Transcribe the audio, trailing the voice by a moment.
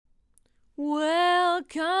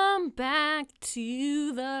Welcome back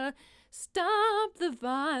to the Stop the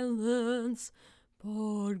Violence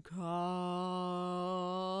podcast.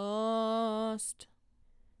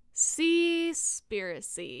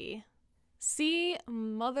 Seaspiracy. See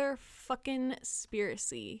motherfucking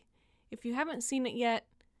spiracy. If you haven't seen it yet,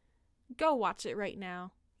 go watch it right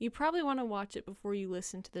now. You probably want to watch it before you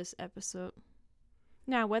listen to this episode.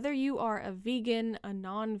 Now, whether you are a vegan, a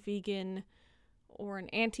non-vegan, or an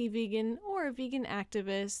anti-vegan, or a vegan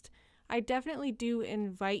activist, I definitely do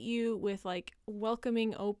invite you with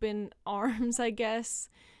welcoming open arms, I guess,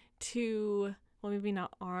 to, well, maybe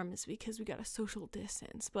not arms because we got a social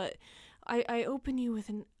distance, but I open you with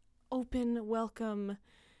an open welcome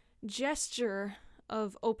gesture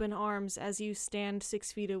of open arms as you stand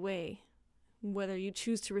 6 feet away, whether you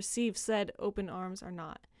choose to receive said open arms or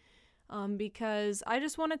not. Because I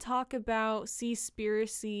just want to talk about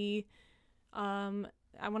Seaspiracy.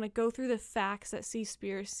 I want to go through the facts that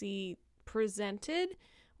Seaspiracy presented,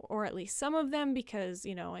 or at least some of them, because,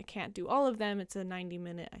 I can't do all of them. It's a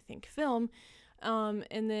 90-minute, I think, film.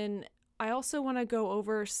 And then I also want to go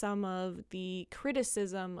over some of the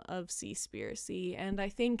criticism of Seaspiracy, and I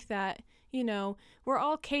think that, we're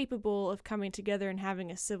all capable of coming together and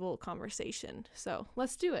having a civil conversation. So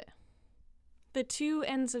let's do it. The two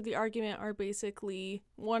ends of the argument are basically,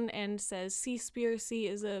 one end says Seaspiracy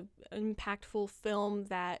is an impactful film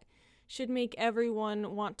that should make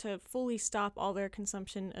everyone want to fully stop all their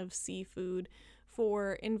consumption of seafood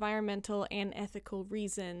for environmental and ethical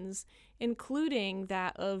reasons, including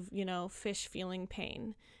that of, fish feeling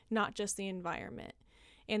pain, not just the environment.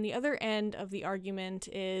 And the other end of the argument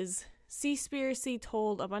is Seaspiracy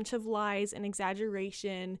told a bunch of lies and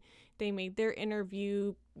exaggeration. They made their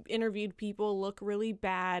interviewed people look really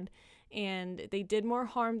bad, and they did more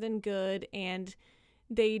harm than good, and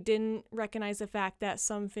they didn't recognize the fact that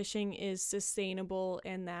some fishing is sustainable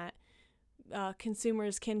and that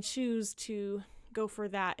consumers can choose to go for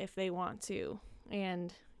that if they want to.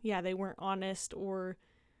 And yeah, they weren't honest, or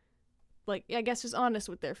I guess just honest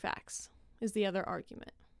with their facts is the other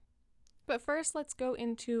argument. But first, let's go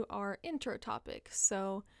into our intro topic.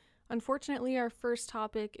 So, unfortunately, our first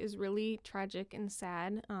topic is really tragic and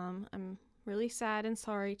sad. I'm really sad and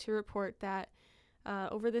sorry to report that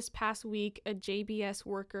over this past week, a JBS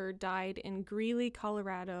worker died in Greeley,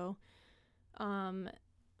 Colorado,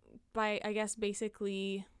 by, I guess,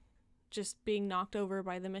 basically just being knocked over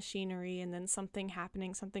by the machinery and then something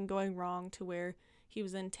going wrong to where he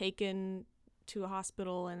was then taken to a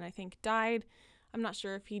hospital and I think died. I'm not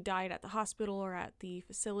sure if he died at the hospital or at the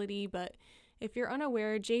facility, but if you're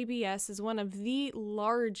unaware, JBS is one of the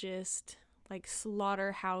largest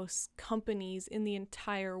slaughterhouse companies in the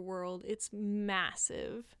entire world. It's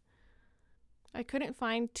massive. I couldn't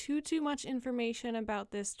find too much information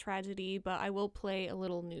about this tragedy, but I will play a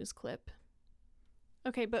little news clip.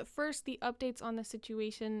 Okay, but first, the updates on the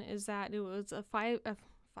situation is that it was a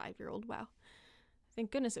five-year-old, wow.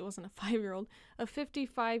 Thank goodness it wasn't a 5-year-old. A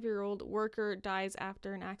 55-year-old worker dies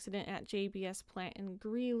after an accident at JBS plant in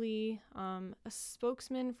Greeley. A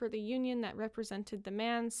spokesman for the union that represented the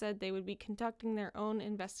man said they would be conducting their own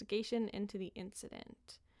investigation into the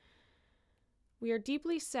incident. We are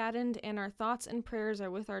deeply saddened, and our thoughts and prayers are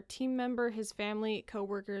with our team member, his family,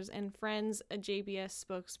 co-workers, and friends, a JBS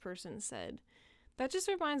spokesperson said. That just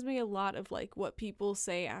reminds me a lot of what people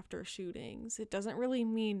say after shootings. It doesn't really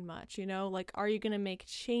mean much, are you going to make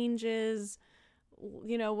changes?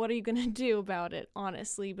 What are you going to do about it,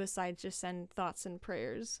 honestly, besides just send thoughts and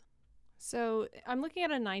prayers? So I'm looking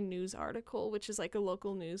at a 9 News article, which is a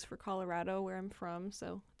local news for Colorado where I'm from.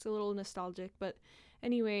 So it's a little nostalgic, but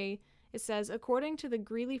anyway, it says, according to the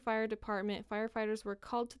Greeley Fire Department, firefighters were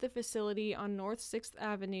called to the facility on North 6th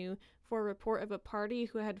Avenue for a report of a party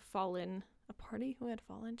who had fallen. A party who had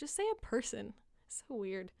fallen? Just say a person. So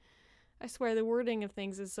weird. I swear the wording of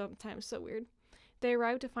things is sometimes so weird. They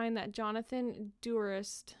arrived to find that Jonathan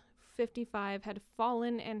Durst, 55, had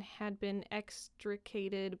fallen and had been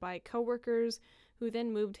extricated by coworkers who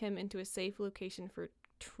then moved him into a safe location for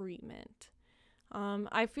treatment.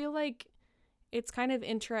 I feel like it's kind of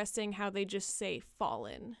interesting how they just say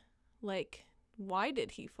fallen. Why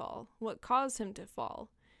did he fall? What caused him to fall?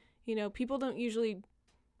 People don't usually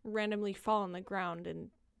randomly fall on the ground and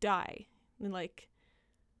die. And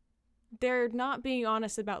they're not being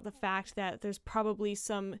honest about the fact that there's probably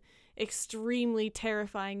some extremely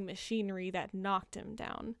terrifying machinery that knocked him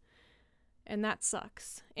down. And that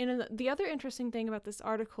sucks. And the other interesting thing about this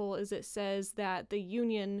article is it says that the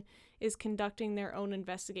union is conducting their own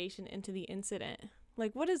investigation into the incident.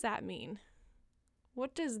 What does that mean?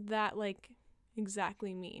 What does that,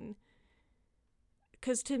 exactly mean?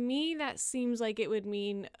 Because to me, that seems like it would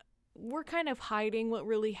mean we're kind of hiding what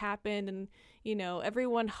really happened and,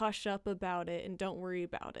 everyone hush up about it and don't worry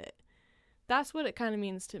about it. That's what it kind of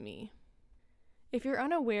means to me. If you're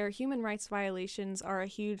unaware, human rights violations are a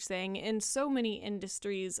huge thing in so many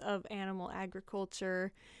industries of animal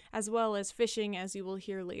agriculture, as well as fishing, as you will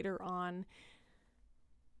hear later on.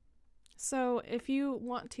 So if you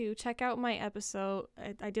want to check out my episode,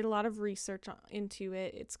 I did a lot of research into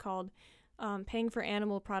it. It's called Paying for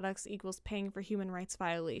Animal Products Equals Paying for Human Rights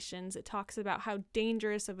Violations. It talks about how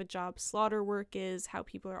dangerous of a job slaughter work is, how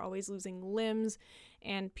people are always losing limbs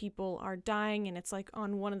and people are dying, and it's like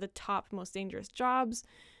on one of the top most dangerous jobs.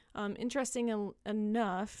 Interesting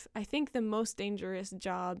enough, I think the most dangerous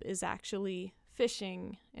job is actually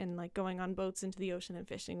fishing and like going on boats into the ocean and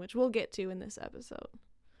fishing, which we'll get to in this episode.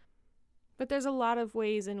 But there's a lot of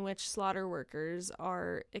ways in which slaughter workers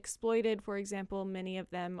are exploited. For example, many of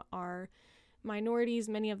them are minorities,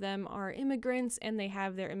 many of them are immigrants, and they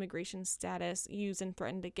have their immigration status used and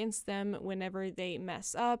threatened against them whenever they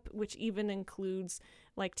mess up, which even includes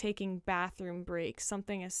like taking bathroom breaks,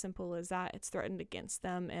 something as simple as that. It's threatened against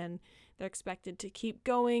them, and they're expected to keep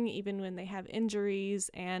going even when they have injuries,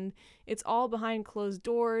 and it's all behind closed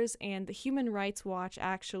doors. And the Human Rights Watch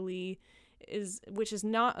actually which is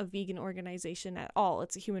not a vegan organization at all,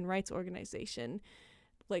 it's a human rights organization,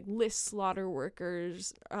 like lists slaughter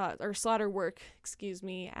workers or slaughter work,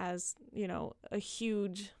 as, a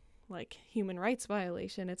huge like human rights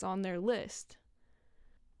violation. It's on their list.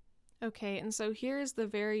 Okay, and so here's the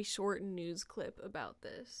very short news clip about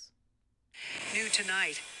this. New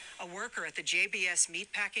tonight, a worker at the JBS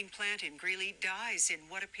meatpacking plant in Greeley dies in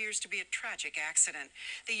what appears to be a tragic accident.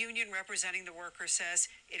 The union representing the worker says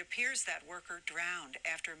it appears that worker drowned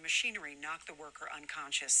after machinery knocked the worker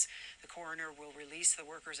unconscious. The coroner will release the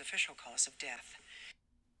worker's official cause of death.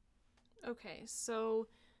 Okay, so,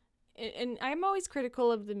 and I'm always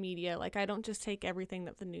critical of the media. Like, I don't just take everything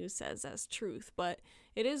that the news says as truth, but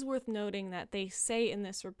it is worth noting that they say in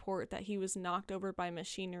this report that he was knocked over by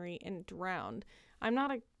machinery and drowned. I'm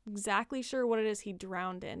not exactly sure what it is he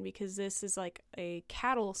drowned in, because this is like a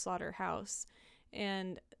cattle slaughterhouse.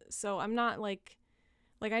 And so I'm not like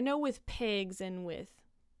I know with pigs and with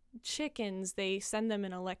chickens, they send them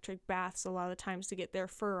in electric baths a lot of the times to get their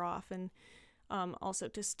fur off, and also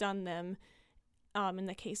to stun them in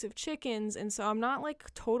the case of chickens. And so I'm not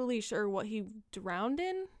like totally sure what he drowned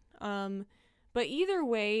in. But either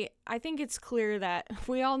way, I think it's clear that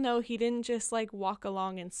we all know he didn't just like walk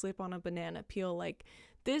along and slip on a banana peel. Like,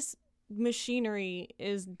 this machinery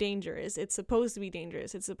is dangerous. It's supposed to be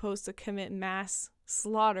dangerous. It's supposed to commit mass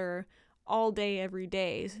slaughter all day, every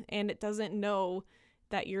day. And it doesn't know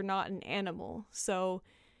that you're not an animal. So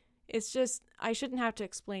it's just, I shouldn't have to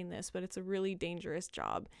explain this, but it's a really dangerous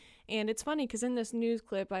job. And it's funny because in this news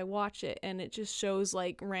clip, I watch it and it just shows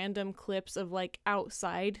like random clips of like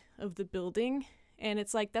outside of the building. And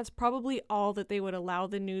it's like, that's probably all that they would allow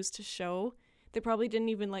the news to show. They probably didn't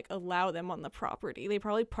even like allow them on the property. They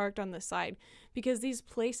probably parked on the side, because these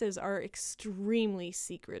places are extremely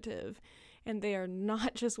secretive and they are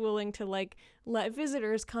not just willing to like let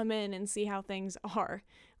visitors come in and see how things are.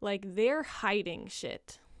 Like, they're hiding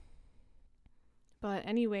shit. But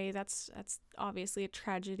anyway, that's obviously a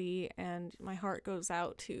tragedy, and my heart goes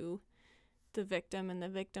out to the victim and the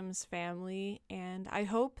victim's family. And I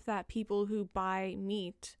hope that people who buy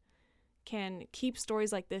meat can keep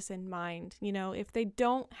stories like this in mind. If they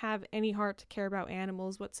don't have any heart to care about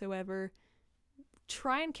animals whatsoever,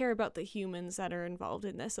 try and care about the humans that are involved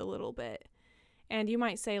in this a little bit. And you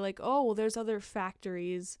might say like, oh, well, there's other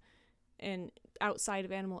factories and outside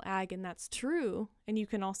of animal ag, and that's true. And you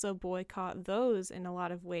can also boycott those in a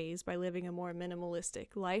lot of ways by living a more minimalistic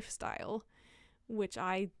lifestyle, which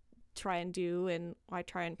I try and do and I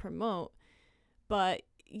try and promote. But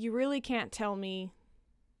you really can't tell me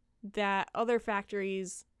that other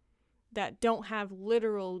factories that don't have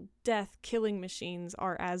literal death killing machines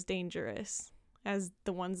are as dangerous as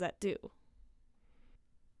the ones that do.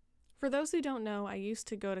 For those who don't know, I used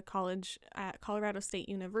to go to college at Colorado State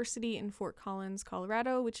University in Fort Collins,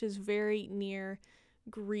 Colorado, which is very near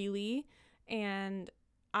Greeley. And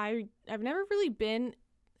I've never really been,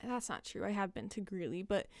 that's not true, I have been to Greeley,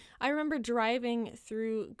 but I remember driving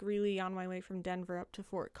through Greeley on my way from Denver up to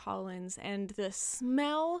Fort Collins, and the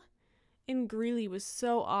smell in Greeley was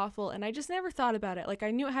so awful, and I just never thought about it. Like, I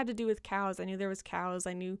knew it had to do with cows. I knew there was cows.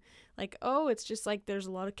 I knew, like, oh, it's just like there's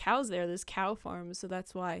a lot of cows there. There's cow farms, so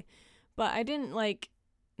that's why. But I didn't, like,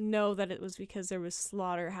 know that it was because there was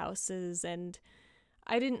slaughterhouses, and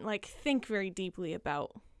I didn't, like, think very deeply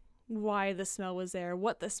about why the smell was there,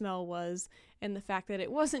 what the smell was, and the fact that it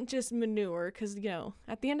wasn't just manure, because,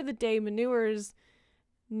 at the end of the day, manure is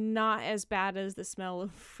not as bad as the smell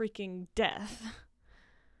of freaking death.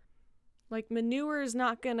 Like, manure is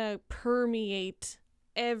not gonna permeate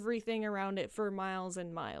everything around it for miles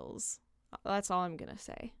and miles. That's all I'm gonna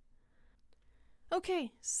say.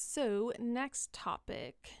 Okay, so next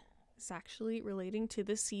topic is actually relating to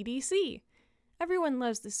the CDC. Everyone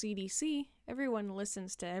loves the CDC. Everyone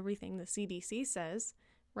listens to everything the CDC says,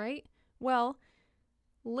 right? Well,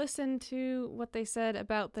 listen to what they said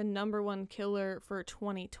about the number one killer for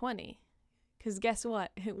 2020. Because guess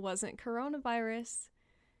what? It wasn't coronavirus,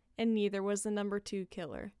 and neither was the number 2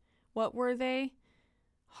 killer. What were they?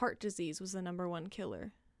 Heart disease was the number 1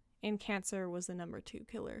 killer, and cancer was the number 2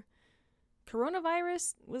 killer.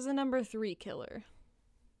 Coronavirus was the number 3 killer.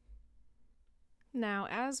 Now,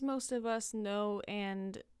 as most of us know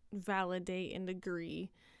and validate and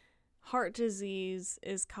agree, heart disease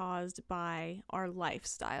is caused by our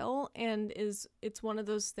lifestyle, and it's one of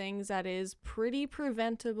those things that is pretty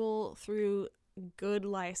preventable through good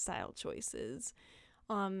lifestyle choices.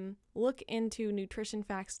 Look into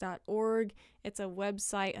nutritionfacts.org. It's a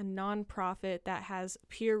website, a nonprofit that has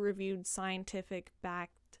peer-reviewed,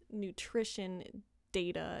 scientific-backed nutrition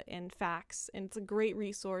data and facts, and it's a great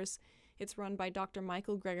resource. It's run by Dr.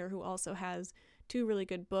 Michael Greger, who also has 2 really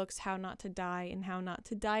good books, How Not to Die and How Not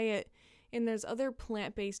to Diet. And there's other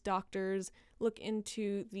plant-based doctors. Look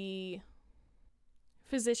into the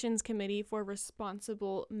Physicians Committee for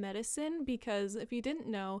Responsible Medicine, because if you didn't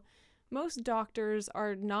know, most doctors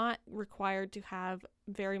are not required to have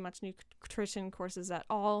very much nutrition courses at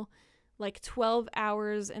all. Like 12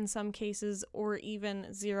 hours in some cases, or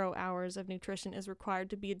even 0 hours of nutrition is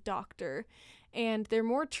required to be a doctor. And they're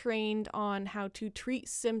more trained on how to treat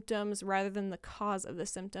symptoms rather than the cause of the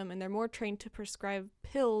symptom. And they're more trained to prescribe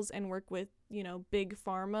pills and work with, big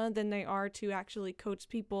pharma than they are to actually coach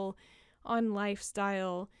people on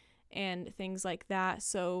lifestyle and things like that.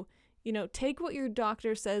 So, take what your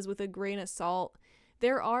doctor says with a grain of salt.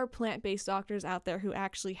 There are plant-based doctors out there who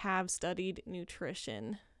actually have studied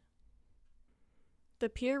nutrition. The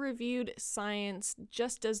peer-reviewed science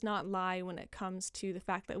just does not lie when it comes to the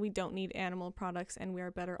fact that we don't need animal products and we are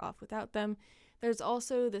better off without them. There's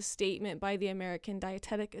also the statement by the American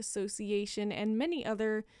Dietetic Association and many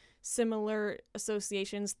other similar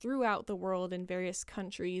associations throughout the world in various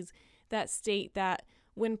countries that state that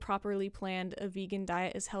when properly planned, a vegan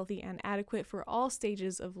diet is healthy and adequate for all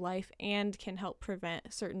stages of life and can help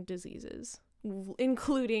prevent certain diseases,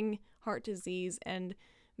 including heart disease and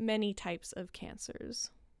many types of cancers.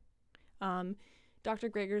 Dr.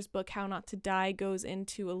 Greger's book, How Not to Die, goes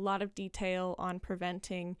into a lot of detail on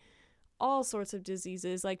preventing all sorts of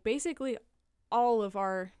diseases, like basically all of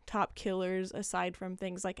our top killers aside from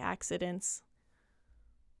things like accidents.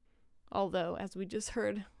 Although, as we just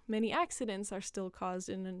heard, many accidents are still caused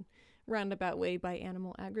in a roundabout way by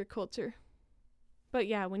animal agriculture. But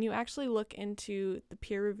yeah, when you actually look into the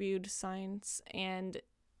peer-reviewed science and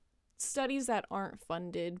studies that aren't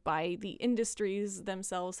funded by the industries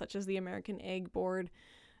themselves, such as the American Egg Board,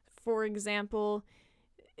 for example,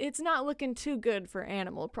 it's not looking too good for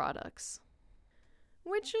animal products.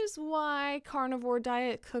 Which is why carnivore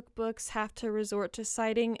diet cookbooks have to resort to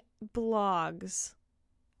citing blogs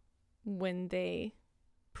when they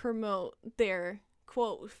promote their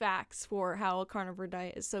quote facts for how a carnivore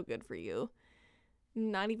diet is so good for you.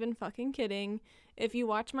 Not even fucking kidding. If you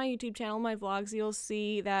watch my YouTube channel, my vlogs, you'll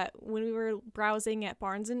see that when we were browsing at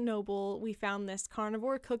Barnes & Noble, we found this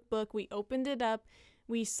carnivore cookbook. We opened it up.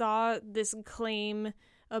 We saw this claim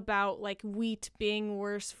about like wheat being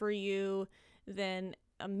worse for you than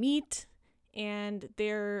a meat, and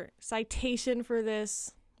their citation for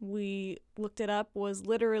this, we looked it up, was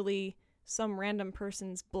literally some random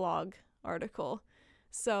person's blog article.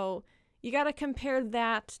 So you got to compare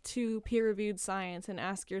that to peer-reviewed science and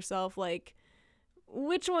ask yourself, like,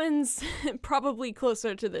 which one's probably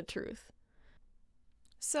closer to the truth?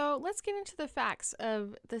 So let's get into the facts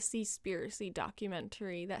of the Seaspiracy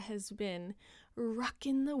documentary that has been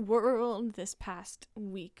rocking the world this past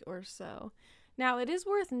week or so. Now, it is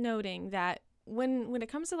worth noting that when it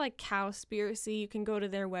comes to like Cowspiracy, you can go to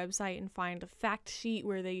their website and find a fact sheet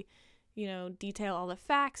where they, detail all the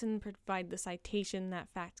facts and provide the citation that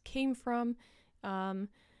fact came from. And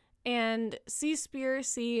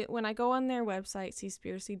Seaspiracy, when I go on their website,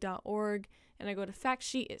 seaspiracy.org, and I go to fact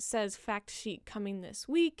sheet, it says fact sheet coming this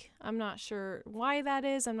week. I'm not sure why that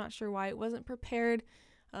is. I'm not sure why it wasn't prepared.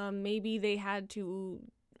 Maybe they had to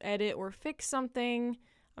edit or fix something.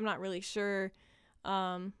 I'm not really sure.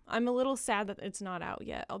 I'm a little sad that it's not out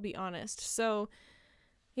yet, I'll be honest. So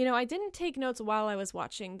I didn't take notes while I was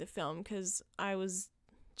watching the film because I was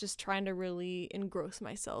just trying to really engross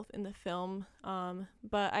myself in the film.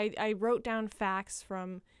 But I wrote down facts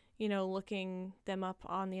from, looking them up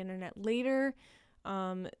on the internet later.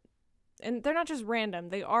 And they're not just random,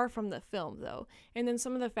 they are from the film, though. And then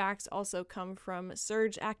some of the facts also come from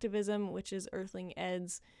Surge Activism, which is Earthling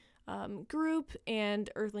Ed's group,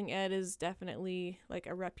 and Earthling Ed is definitely like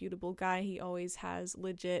a reputable guy. He always has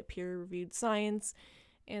legit peer-reviewed science,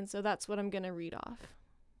 and so that's what I'm going to read off.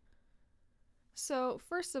 So,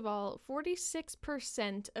 first of all,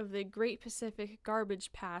 46% of the Great Pacific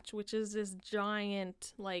Garbage Patch, which is this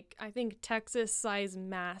giant, I think Texas-sized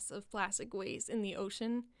mass of plastic waste in the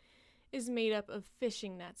ocean, is made up of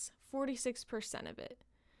fishing nets, 46% of it.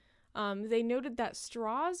 They noted that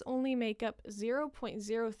straws only make up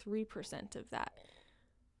 0.03% of that.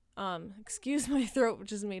 Excuse my throat, which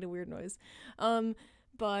just made a weird noise.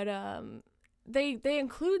 They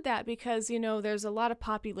include that because, there's a lot of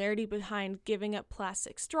popularity behind giving up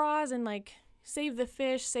plastic straws and, save the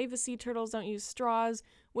fish, save the sea turtles, don't use straws,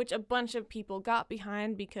 which a bunch of people got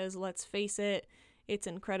behind because, let's face it, it's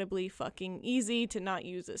incredibly fucking easy to not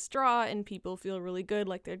use a straw and people feel really good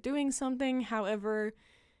like they're doing something. However,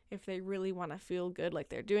 if they really want to feel good like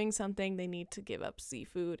they're doing something, they need to give up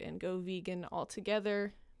seafood and go vegan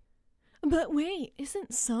altogether. But wait,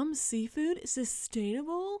 isn't some seafood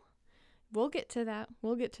sustainable? We'll get to that.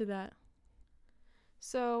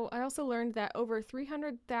 So I also learned that over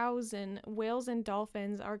 300,000 whales and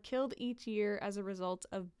dolphins are killed each year as a result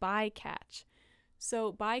of bycatch.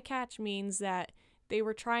 So bycatch means that they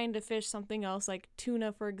were trying to fish something else, like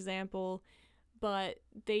tuna, for example, but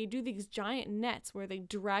they do these giant nets where they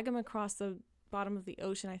drag them across the bottom of the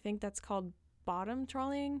ocean. I think that's called bottom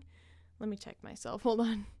trawling. Let me check myself. Hold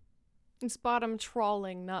on. It's bottom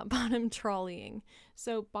trawling, not bottom trolleying.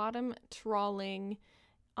 So bottom trawling,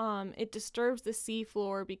 it disturbs the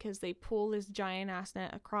seafloor because they pull this giant ass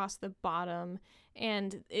net across the bottom,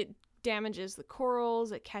 and it damages the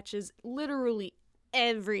corals. It catches literally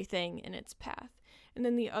everything in its path. And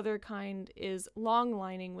then the other kind is long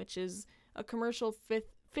lining, which is a commercial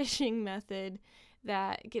fishing method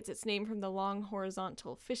that gets its name from the long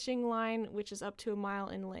horizontal fishing line, which is up to 1 mile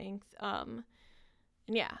in length. And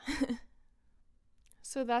yeah.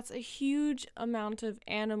 So that's a huge amount of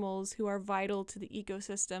animals who are vital to the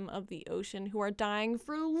ecosystem of the ocean who are dying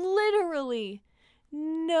for literally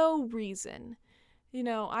no reason.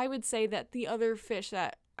 I would say that the other fish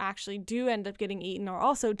that actually do end up getting eaten are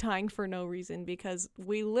also dying for no reason because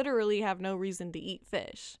we literally have no reason to eat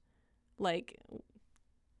fish.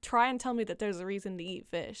 Try and tell me that there's a reason to eat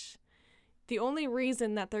fish. The only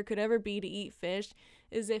reason that there could ever be to eat fish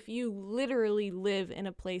is if you literally live in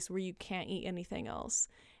a place where you can't eat anything else.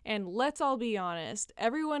 And let's all be honest,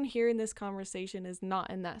 everyone here in this conversation is not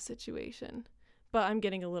in that situation. But I'm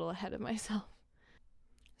getting a little ahead of myself.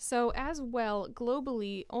 So as well,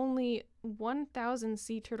 globally, only 1,000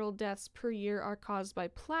 sea turtle deaths per year are caused by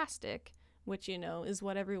plastic, which, is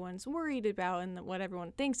what everyone's worried about and what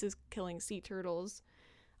everyone thinks is killing sea turtles.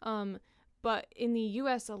 But in the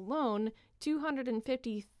US alone,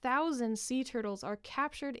 250,000 sea turtles are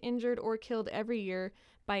captured, injured, or killed every year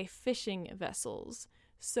by fishing vessels.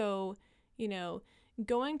 So,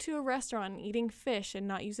 going to a restaurant and eating fish and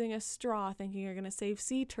not using a straw thinking you're going to save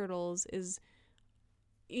sea turtles is,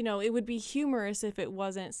 it would be humorous if it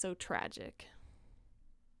wasn't so tragic.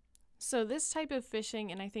 So this type of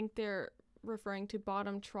fishing, and I think they're referring to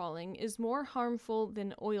bottom trawling, is more harmful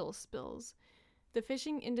than oil spills. The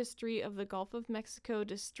fishing industry of the Gulf of Mexico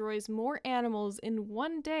destroys more animals in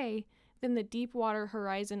one day than the Deepwater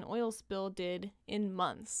Horizon oil spill did in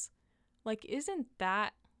months. Isn't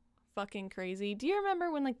that fucking crazy? Do you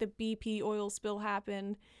remember when, the BP oil spill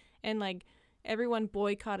happened and, everyone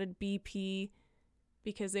boycotted BP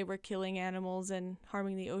because they were killing animals and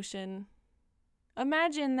harming the ocean?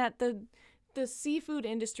 Imagine that the seafood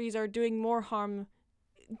industries are doing more harm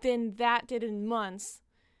than that did in months.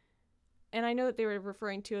 And I know that they were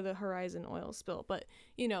referring to the Horizon oil spill, but,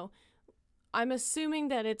 I'm assuming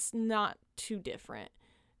that it's not too different.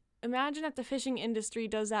 Imagine if the fishing industry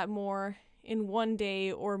does that more in one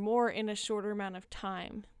day or more in a shorter amount of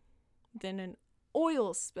time than an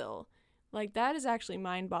oil spill. That is actually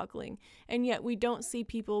mind-boggling. And yet we don't see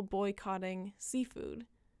people boycotting seafood.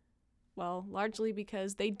 Well, largely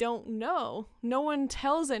because they don't know. No one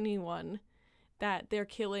tells anyone that they're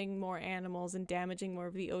killing more animals and damaging more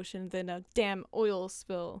of the ocean than a damn oil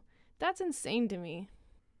spill. That's insane to me.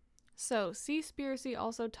 So, Seaspiracy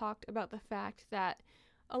also talked about the fact that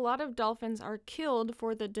a lot of dolphins are killed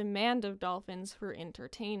for the demand of dolphins for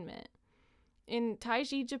entertainment. In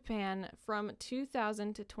Taiji, Japan, from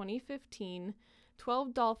 2000 to 2015,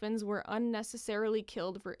 12 dolphins were unnecessarily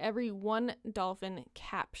killed for every one dolphin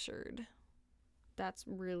captured. That's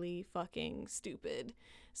really fucking stupid.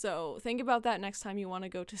 So think about that next time you want to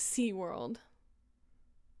go to SeaWorld.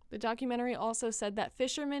 The documentary also said that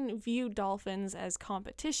fishermen view dolphins as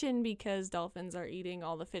competition because dolphins are eating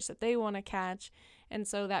all the fish that they want to catch, and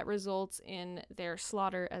so that results in their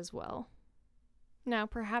slaughter as well. Now,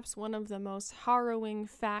 perhaps one of the most harrowing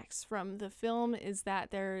facts from the film is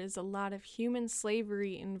that there is a lot of human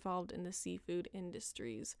slavery involved in the seafood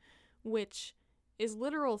industries, which is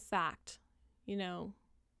literal fact. You know,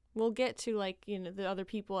 we'll get to, the other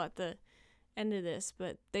people at the end of this,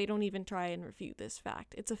 but they don't even try and refute this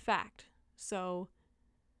fact. It's a fact. So,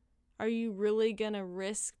 are you really gonna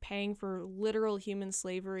risk paying for literal human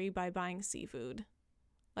slavery by buying seafood?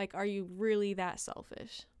 Are you really that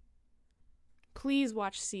selfish? Please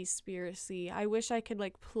watch Seaspiracy. I wish I could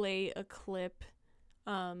play a clip,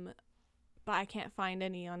 but I can't find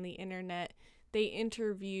any on the internet. They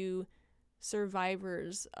interview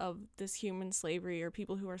survivors of this human slavery or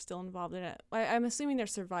people who are still involved in it. I'm assuming they're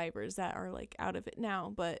survivors that are out of it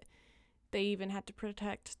now, but they even had to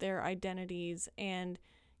protect their identities, and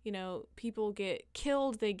people get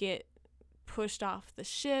killed, they get pushed off the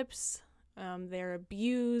ships, they're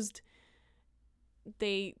abused,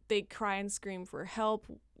 they cry and scream for help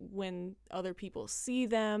when other people see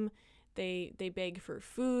them, they beg for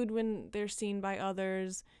food when they're seen by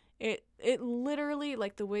others. It literally,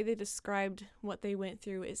 the way they described what they went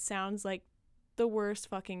through, it sounds like the worst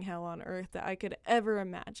fucking hell on earth that I could ever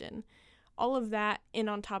imagine. All of that, and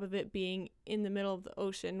on top of it being in the middle of the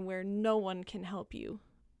ocean where no one can help you.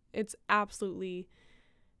 It's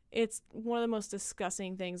one of the most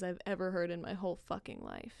disgusting things I've ever heard in my whole fucking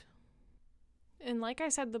life. And like I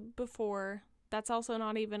said before, that's also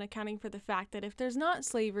not even accounting for the fact that if there's not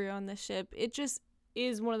slavery on the ship, it just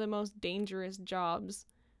is one of the most dangerous jobs,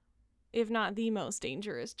 if not the most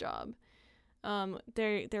dangerous job.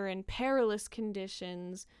 They're in perilous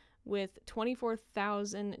conditions, with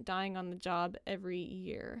 24,000 dying on the job every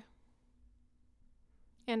year.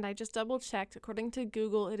 And I just double checked. According to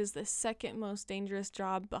Google, it is the second most dangerous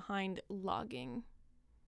job behind logging.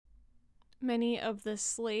 Many of the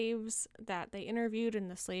slaves that they interviewed,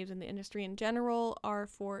 and the slaves in the industry in general, are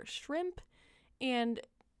for shrimp, and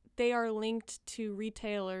they are linked to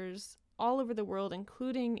retailers all over the world,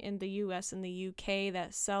 including in the US and the UK,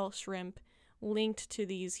 that sell shrimp linked to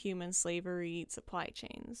these human slavery supply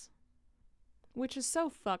chains. Which is so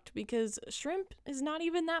fucked, because shrimp is not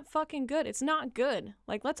even that fucking good. It's not good.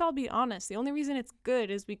 Let's all be honest. The only reason it's good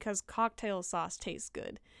is because cocktail sauce tastes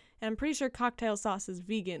good. And I'm pretty sure cocktail sauce is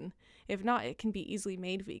vegan. If not, it can be easily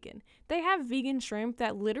made vegan. They have vegan shrimp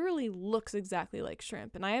that literally looks exactly like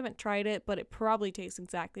shrimp. And I haven't tried it, but it probably tastes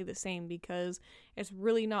exactly the same, because it's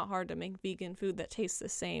really not hard to make vegan food that tastes the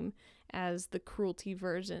same as the cruelty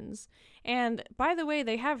versions. And by the way,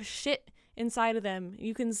 they have shit inside of them.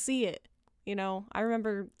 You can see it. I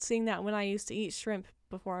remember seeing that when I used to eat shrimp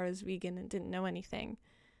before I was vegan and didn't know anything.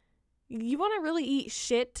 You want to really eat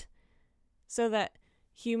shit so that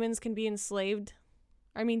humans can be enslaved?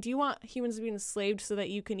 Do you want humans to be enslaved so that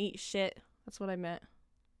you can eat shit? That's what I meant.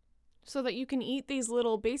 So that you can eat these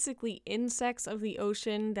little, basically, insects of the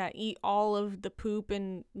ocean that eat all of the poop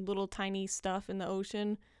and little tiny stuff in the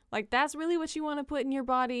ocean. That's really what you want to put in your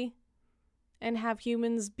body? And have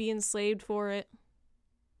humans be enslaved for it?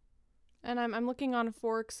 And I'm looking on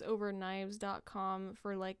forksoverknives.com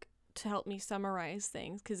for to help me summarize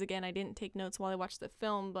things, because again, I didn't take notes while I watched the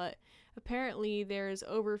film, but apparently there's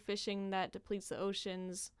overfishing that depletes the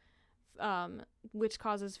oceans, which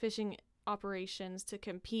causes fishing operations to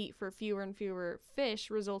compete for fewer and fewer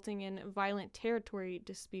fish, resulting in violent territory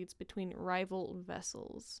disputes between rival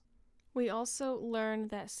vessels. We also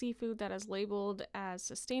learned that seafood that is labeled as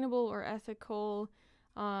sustainable or ethical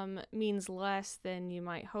means less than you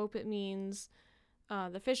might hope it means.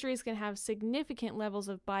 The fisheries can have significant levels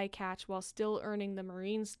of bycatch while still earning the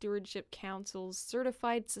Marine Stewardship Council's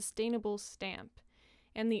certified sustainable stamp.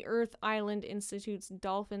 And the Earth Island Institute's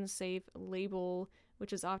Dolphin Safe label,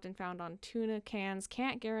 which is often found on tuna cans,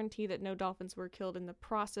 can't guarantee that no dolphins were killed in the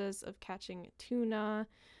process of catching tuna,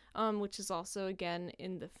 which is also again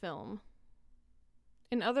in the film.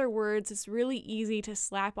 In other words, it's really easy to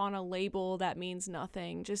slap on a label that means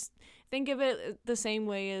nothing. Just think of it the same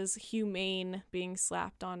way as humane being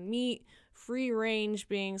slapped on meat, free range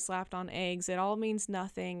being slapped on eggs. It all means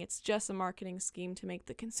nothing. It's just a marketing scheme to make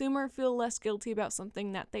the consumer feel less guilty about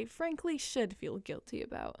something that they frankly should feel guilty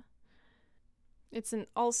about. It's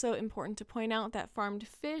also important to point out that farmed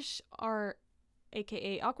fish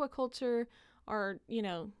aka aquaculture, are,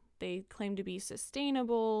 they claim to be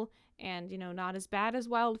sustainable and, not as bad as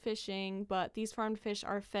wild fishing, but these farmed fish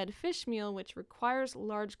are fed fish meal, which requires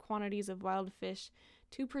large quantities of wild fish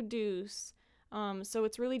to produce. So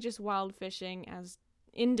it's really just wild fishing as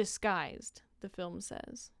in disguise, the film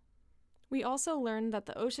says. We also learned that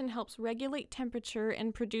the ocean helps regulate temperature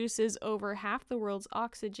and produces over half the world's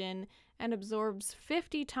oxygen and absorbs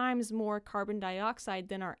 50 times more carbon dioxide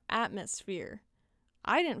than our atmosphere.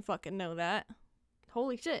 I didn't fucking know that.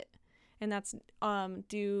 Holy shit. And that's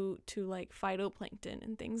due to like phytoplankton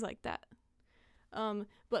and things like that.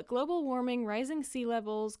 But global warming, rising sea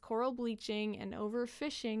levels, coral bleaching, and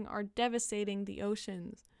overfishing are devastating the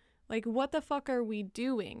oceans. Like, what the fuck are we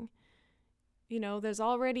doing? There's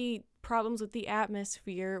already problems with the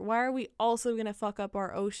atmosphere. Why are we also gonna fuck up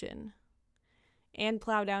our ocean? And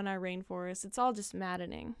plow down our rainforests? It's all just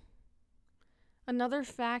maddening. Another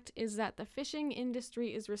fact is that the fishing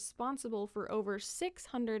industry is responsible for over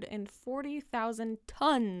 640,000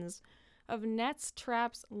 tons of nets,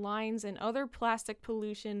 traps, lines, and other plastic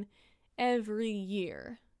pollution every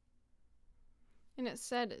year. And it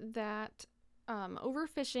said that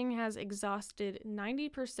overfishing has exhausted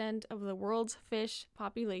 90% of the world's fish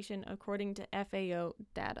population, according to FAO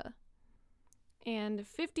data. And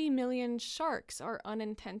 50 million sharks are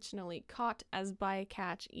unintentionally caught as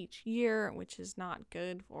bycatch each year, which is not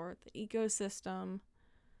good for the ecosystem.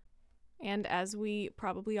 And as we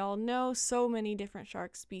probably all know, so many different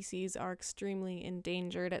shark species are extremely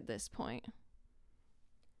endangered at this point.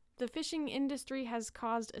 The fishing industry has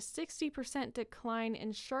caused a 60% decline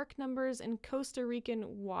in shark numbers in Costa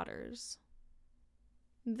Rican waters.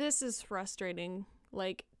 This is frustrating.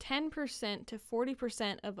 Like 10% to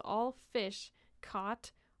 40% of all fish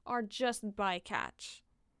caught are just bycatch.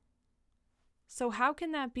 So how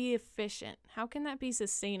can that be efficient? How can that be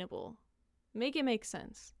sustainable? Make it make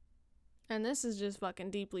sense. And this is just fucking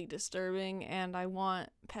deeply disturbing, and I want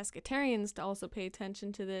pescatarians to also pay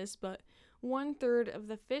attention to this, but 1/3 of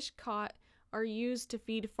the fish caught are used to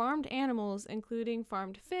feed farmed animals, including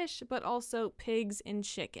farmed fish, but also pigs and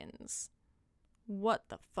chickens. What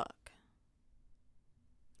the fuck?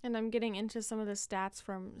 And I'm getting into some of the stats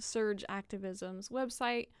from Surge Activism's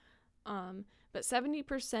website, but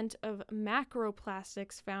 70% of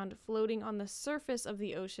macroplastics found floating on the surface of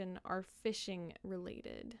the ocean are fishing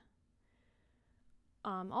related.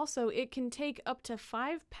 Also, it can take up to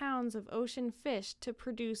 5 pounds of ocean fish to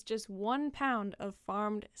produce just 1 pound of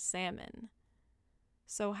farmed salmon.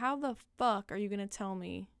 So how the fuck are you gonna tell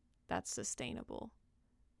me that's sustainable?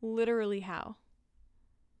 Literally how?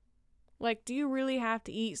 Like, do you really have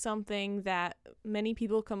to eat something that many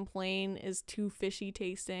people complain is too fishy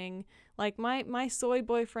tasting? Like, my soy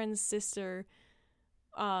boyfriend's sister,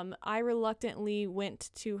 I reluctantly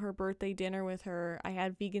went to her birthday dinner with her. I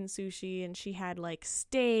had vegan sushi, and she had, like,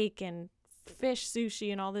 steak and fish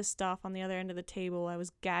sushi and all this stuff on the other end of the table. I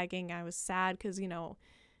was gagging. I was sad because,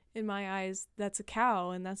 in my eyes, that's a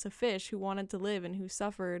cow, and that's a fish who wanted to live and who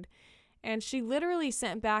suffered. And she literally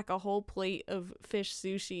sent back a whole plate of fish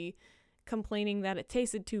sushi, complaining that it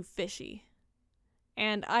tasted too fishy.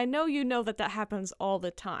 And I know that happens all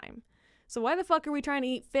the time. So why the fuck are we trying to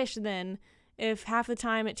eat fish then if half the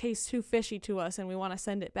time it tastes too fishy to us and we want to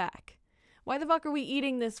send it back? Why the fuck are we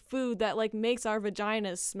eating this food that like makes our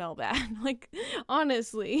vaginas smell bad? Like,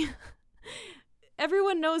 honestly.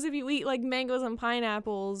 Everyone knows if you eat like mangoes and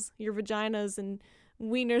pineapples, your vaginas and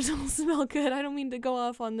wieners will smell good. I don't mean to go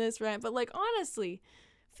off on this rant, but like, honestly,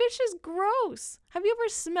 fish is gross. Have you ever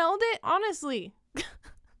smelled it? Honestly.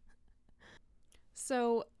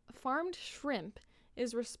 So, farmed shrimp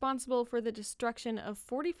is responsible for the destruction of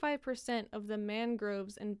 45% of the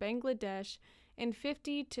mangroves in Bangladesh and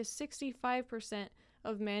 50 to 65%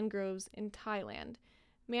 of mangroves in Thailand.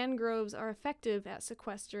 Mangroves are effective at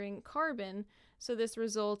sequestering carbon, so this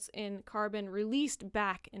results in carbon released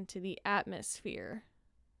back into the atmosphere.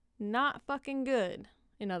 Not fucking good,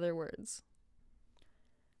 in other words.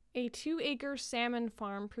 A 2-acre salmon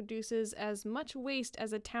farm produces as much waste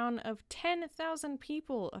as a town of 10,000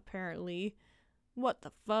 people, apparently. What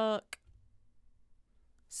the fuck?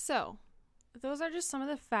 So, those are just some of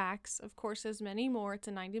the facts. Of course, there's many more. It's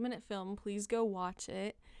a 90-minute film. Please go watch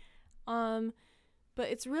it. But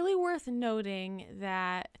it's really worth noting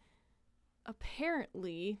that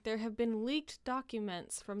apparently there have been leaked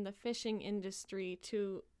documents from the fishing industry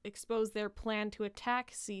to expose their plan to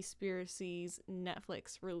attack Seaspiracy's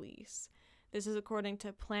Netflix release. This is according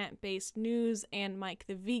to Plant-Based News and Mike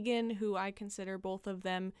the Vegan, who I consider both of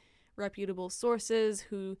them reputable sources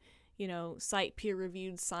who, cite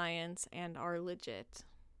peer-reviewed science and are legit.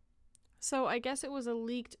 So I guess it was a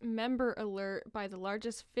leaked member alert by the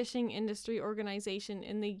largest fishing industry organization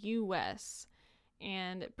in the US.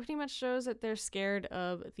 And it pretty much shows that they're scared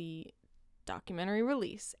of the documentary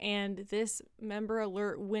release. And this member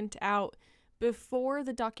alert went out before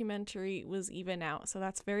the documentary was even out. So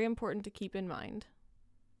that's very important to keep in mind.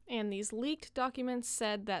 And these leaked documents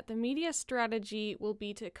said that the media strategy will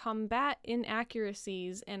be to combat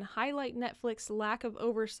inaccuracies and highlight Netflix's lack of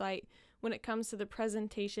oversight when it comes to the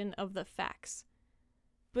presentation of the facts.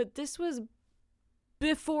 But this was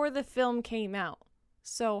before the film came out.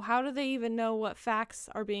 So how do they even know what facts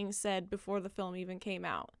are being said before the film even came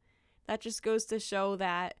out? That just goes to show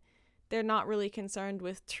that they're not really concerned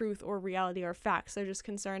with truth or reality or facts. They're just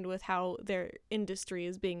concerned with how their industry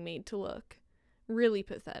is being made to look. Really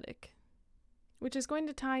pathetic. Which is going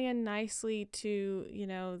to tie in nicely to,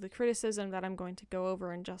 the criticism that I'm going to go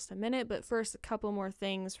over in just a minute. But first, a couple more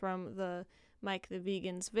things from the Mike the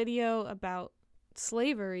Vegan's video about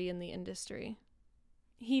slavery in the industry.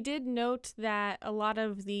 He did note that a lot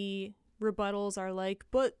of the rebuttals are like,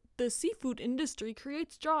 but the seafood industry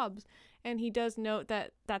creates jobs. And he does note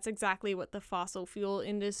that that's exactly what the fossil fuel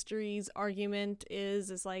industry's argument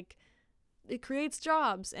is like, it creates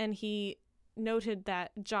jobs. And he noted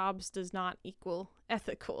that jobs does not equal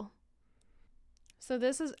ethical. So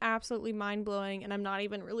this is absolutely mind-blowing, and I'm not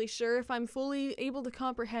even really sure if I'm fully able to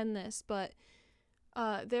comprehend this, but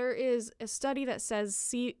there is a study that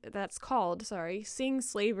says that's called Seeing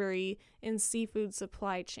Slavery in Seafood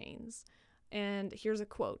Supply Chains. And here's a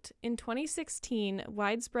quote. In 2016,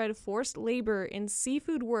 widespread forced labor in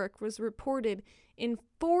seafood work was reported in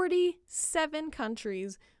 47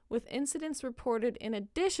 countries, with incidents reported in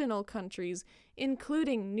additional countries,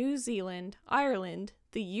 including New Zealand, Ireland,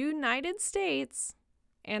 the United States,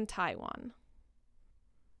 and Taiwan.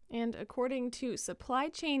 And according to Supply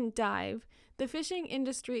Chain Dive, the fishing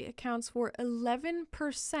industry accounts for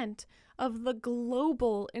 11% of the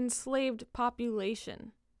global enslaved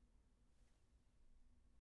population.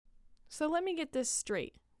 So let me get this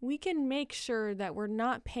straight. We can make sure that we're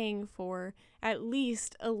not paying for at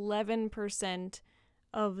least 11%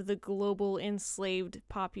 of the global enslaved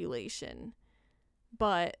population.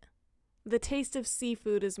 But the taste of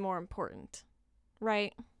seafood is more important,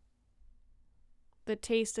 right? The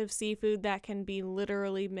taste of seafood that can be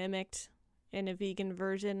literally mimicked in a vegan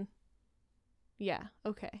version. Yeah,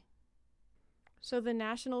 okay. So the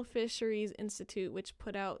National Fisheries Institute, which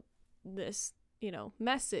put out this,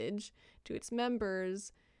 message to its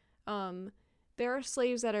members, there are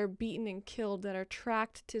slaves that are beaten and killed that are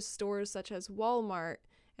tracked to stores such as Walmart,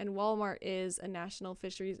 and Walmart is a National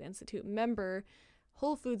Fisheries Institute member.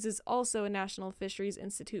 Whole Foods is also a National Fisheries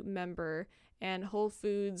Institute member, and Whole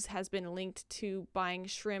Foods has been linked to buying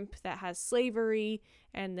shrimp that has slavery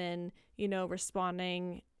and then,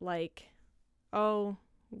 responding like, oh,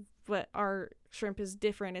 but our shrimp is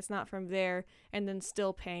different, it's not from there, and then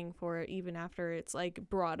still paying for it even after it's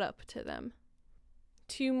brought up to them.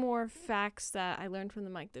 Two more facts that I learned from the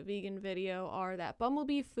Mike the Vegan video are that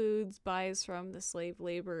Bumblebee Foods buys from the slave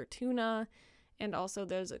labor tuna, and also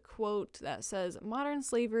there's a quote that says, modern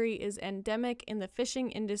slavery is endemic in the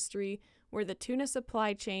fishing industry where the tuna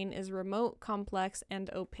supply chain is remote, complex, and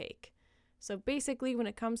opaque. So basically when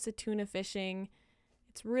it comes to tuna fishing,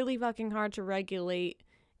 it's really fucking hard to regulate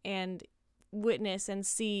and witness and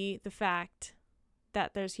see the fact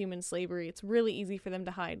that there's human slavery. It's really easy for them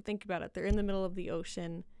to hide. Think about it. They're in the middle of the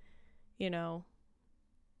ocean,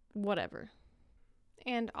 whatever.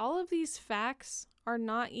 And all of these facts are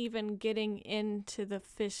not even getting into the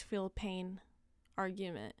fish feel pain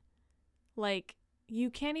argument. You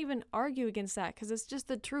can't even argue against that because it's just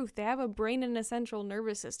the truth. They have a brain and a central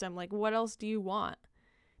nervous system. What else do you want?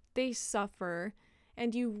 They suffer,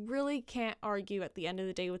 and you really can't argue at the end of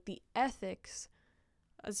the day with the ethics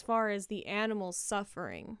as far as the animals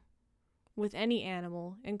suffering with any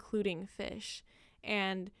animal, including fish.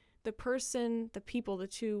 And the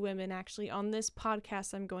two women actually on this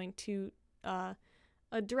podcast I'm going to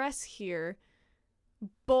address here,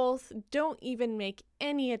 both don't even make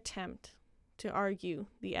any attempt to argue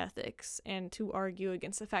the ethics and to argue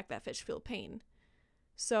against the fact that fish feel pain.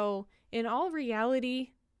 So in all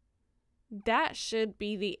reality, that should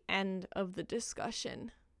be the end of the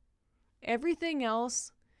discussion. Everything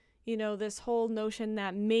else, this whole notion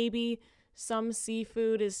that maybe some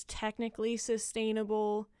seafood is technically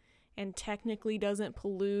sustainable and technically doesn't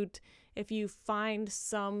pollute if you find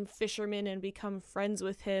some fisherman and become friends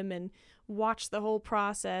with him and watch the whole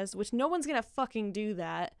process, which no one's gonna fucking do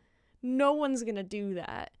that. No one's gonna do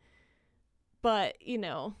that. But,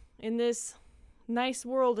 in this nice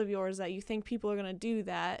world of yours that you think people are gonna do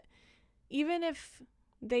that, even if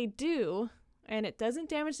they do, and it doesn't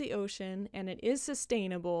damage the ocean, and it is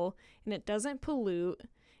sustainable, and it doesn't pollute,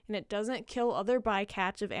 and it doesn't kill other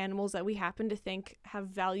bycatch of animals that we happen to think have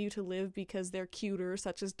value to live because they're cuter,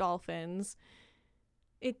 such as dolphins.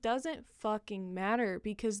 It doesn't fucking matter,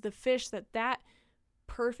 because the fish that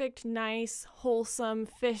perfect, nice, wholesome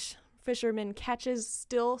fisherman catches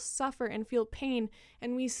still suffer and feel pain,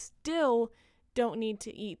 and we still don't need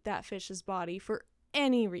to eat that fish's body for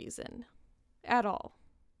any reason at all.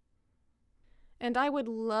 And I would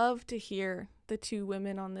love to hear the two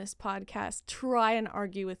women on this podcast try and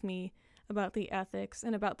argue with me about the ethics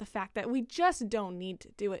and about the fact that we just don't need to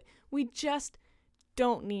do it. We just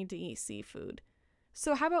don't need to eat seafood.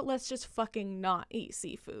 So how about let's just fucking not eat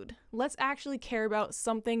seafood? Let's actually care about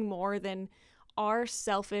something more than our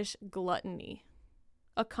selfish gluttony.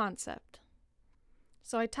 A concept.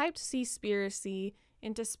 So I typed Seaspiracy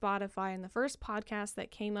into Spotify, and the first podcast that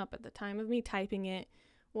came up at the time of me typing it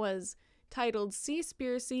was titled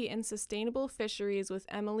Seaspiracy and Sustainable Fisheries with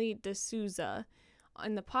Emily D'Souza,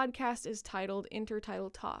 and the podcast is titled Intertidal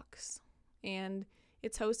Talks, and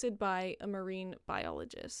it's hosted by a marine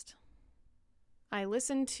biologist. I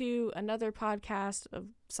listened to another podcast of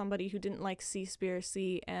somebody who didn't like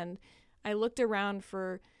Seaspiracy, and I looked around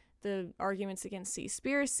for the arguments against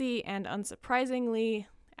Seaspiracy, and unsurprisingly,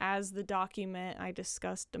 as the document I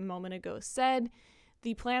discussed a moment ago said,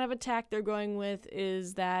 the plan of attack they're going with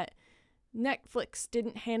is that Netflix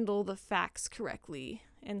didn't handle the facts correctly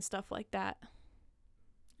and stuff like that.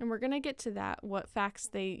 And we're going to get to that, what facts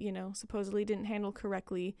they, supposedly didn't handle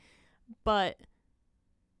correctly. But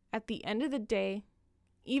at the end of the day,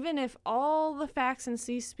 even if all the facts in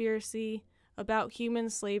Seaspiracy about human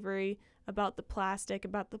slavery, about the plastic,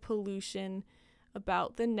 about the pollution,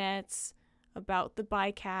 about the nets, about the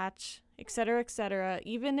bycatch, etc.,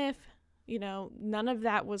 even if, none of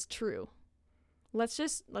that was true. Let's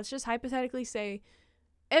just hypothetically say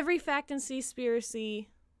every fact in Seaspiracy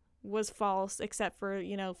was false except for,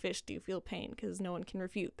 fish do feel pain, because no one can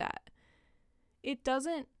refute that. It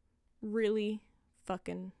doesn't really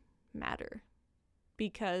fucking matter,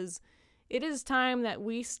 because it is time that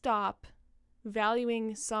we stop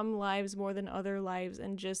valuing some lives more than other lives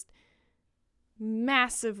and just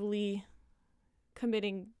massively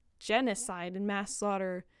committing genocide and mass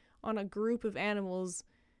slaughter on a group of animals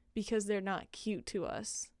because they're not cute to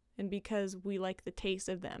us and because we like the taste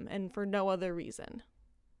of them and for no other reason.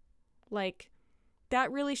 Like,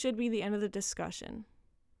 that really should be the end of the discussion.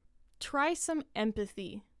 Try some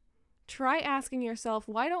empathy. Try asking yourself,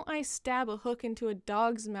 why don't I stab a hook into a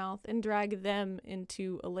dog's mouth and drag them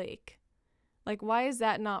into a lake? Like, why is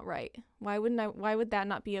that not right? Why would that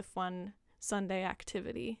not be a fun Sunday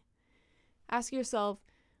activity? Ask yourself,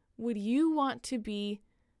 would you want to be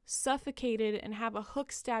suffocated and have a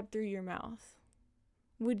hook stabbed through your mouth?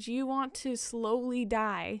 Would you want to slowly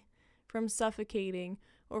die from suffocating,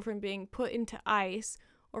 or from being put into ice,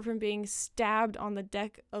 or from being stabbed on the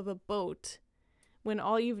deck of a boat when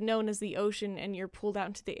all you've known is the ocean and you're pulled out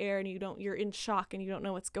into the air and you're in shock and you don't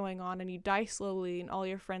know what's going on and you die slowly and all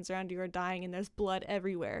your friends around you are dying and there's blood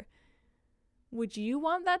everywhere? Would you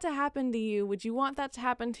want that to happen to you? Would you want that to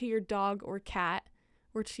happen to your dog or cat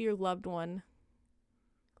or to your loved one?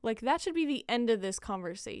 Like, that should be the end of this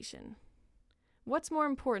conversation. What's more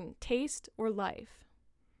important, taste or life?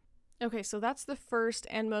 Okay, so that's the first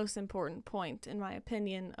and most important point, in my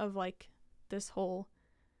opinion, of this whole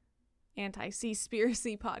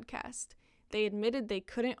anti-Seaspiracy podcast. They admitted they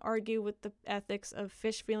couldn't argue with the ethics of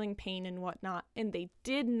fish feeling pain and whatnot, and they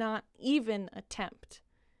did not even attempt.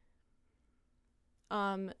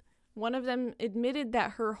 One of them admitted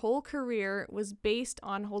that her whole career was based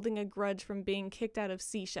on holding a grudge from being kicked out of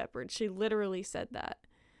Sea Shepherd. She literally said that.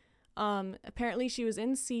 Apparently she was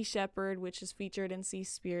in Sea Shepherd, which is featured in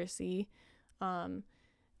Seaspiracy.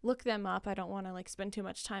 Look them up. I don't want to spend too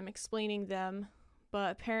much time explaining them,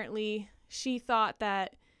 but apparently she thought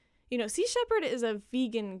that, Sea Shepherd is a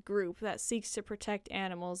vegan group that seeks to protect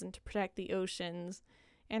animals and to protect the oceans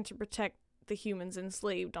and to protect the humans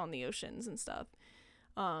enslaved on the oceans and stuff.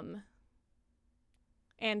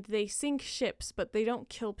 And they sink ships, but they don't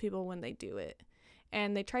kill people when they do it.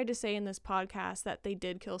 And they tried to say in this podcast that they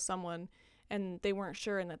did kill someone and they weren't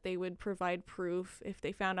sure and that they would provide proof if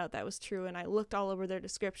they found out that was true. And I looked all over their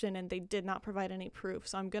description and they did not provide any proof.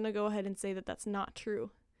 So I'm going to go ahead and say that that's not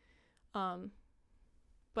true. But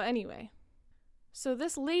anyway, so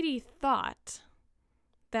this lady thought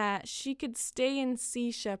that she could stay in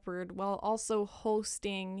Sea Shepherd while also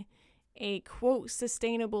hosting a, quote,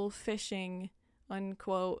 sustainable fishing,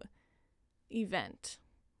 unquote, event.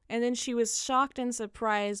 And then she was shocked and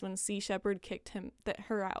surprised when Sea Shepherd kicked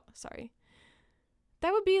her out.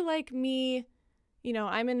 That would be like me,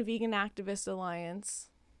 I'm in Vegan Activist Alliance.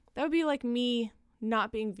 That would be like me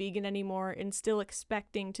not being vegan anymore and still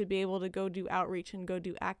expecting to be able to go do outreach and go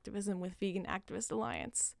do activism with Vegan Activist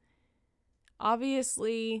Alliance.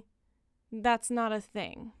 Obviously, that's not a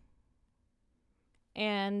thing.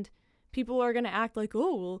 And people are going to act like,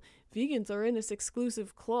 oh, well, vegans are in this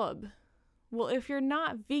exclusive club. Well, if you're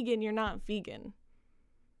not vegan, you're not vegan.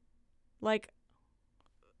 Like,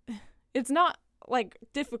 it's not, like,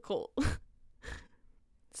 difficult.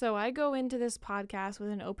 So I go into this podcast with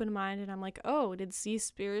an open mind and I'm like, oh, did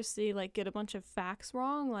Seaspiracy, like, get a bunch of facts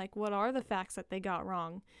wrong? Like, what are the facts that they got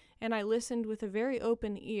wrong? And I listened with a very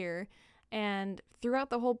open ear. And throughout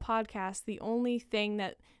the whole podcast, the only things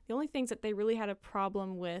that they really had a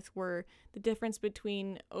problem with were the difference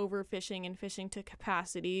between overfishing and fishing to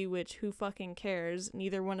capacity, which who fucking cares?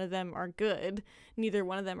 Neither one of them are good. Neither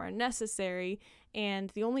one of them are necessary.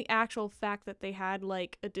 And the only actual fact that they had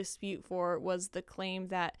like a dispute for was the claim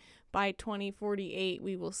that by 2048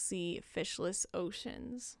 we will see fishless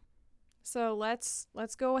oceans. So let's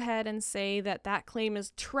go ahead and say that claim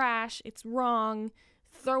is trash. It's wrong.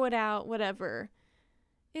 Throw it out, whatever.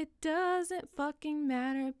 It doesn't fucking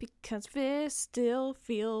matter because fish still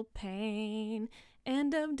feel pain.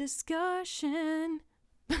 End of discussion.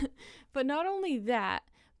 But not only that,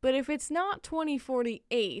 but if it's not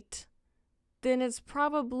 2048, then it's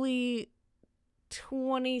probably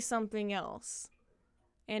 20 something else.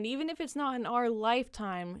 And even if it's not in our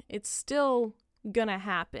lifetime, it's still gonna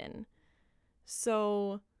happen.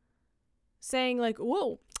 So saying like,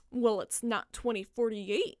 whoa, well, it's not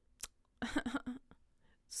 2048.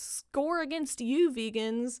 Score against you,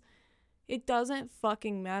 vegans. It doesn't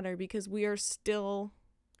fucking matter because we are still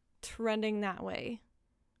trending that way.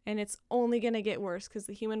 And it's only going to get worse because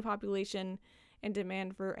the human population and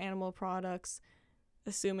demand for animal products,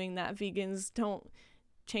 assuming that vegans don't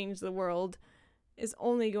change the world, is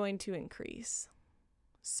only going to increase.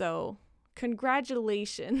 So,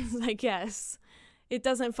 congratulations, I guess. It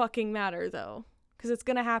doesn't fucking matter, though. Because it's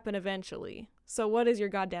going to happen eventually. So what is your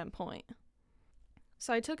goddamn point?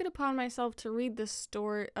 So I took it upon myself to read the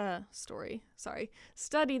study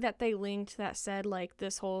that they linked that said, like,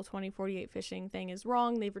 this whole 2048 fishing thing is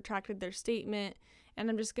wrong. They've retracted their statement. And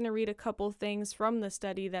I'm just going to read a couple things from the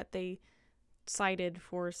study that they cited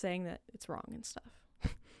for saying that it's wrong and stuff.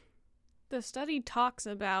 The study talks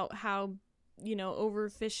about how,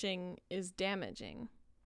 overfishing is damaging.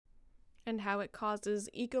 And how it causes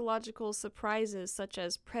ecological surprises such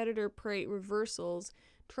as predator-prey reversals,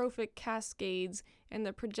 trophic cascades, and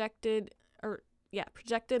the projected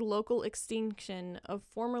local extinction of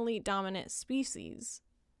formerly dominant species.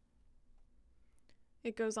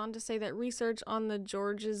 It goes on to say that research on the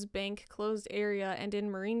Georges Bank closed area and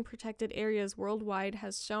in marine protected areas worldwide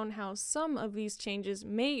has shown how some of these changes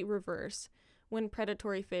may reverse when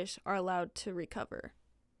predatory fish are allowed to recover.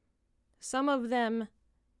 Some of them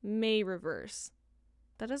may reverse.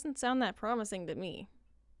 That doesn't sound that promising to me.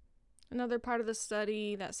 Another part of the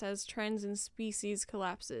study that says trends in species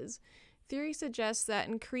collapses. Theory suggests that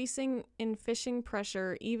increasing in fishing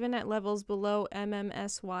pressure, even at levels below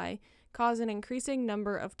MMSY, cause an increasing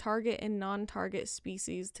number of target and non-target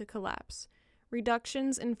species to collapse.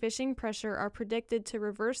 Reductions in fishing pressure are predicted to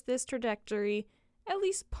reverse this trajectory, at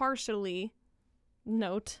least partially.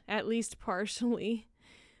 Note, at least partially.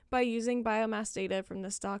 By using biomass data from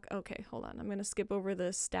the stock. Okay, hold on. I'm going to skip over the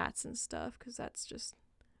stats and stuff because that's just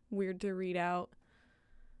weird to read out.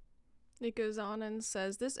 It goes on and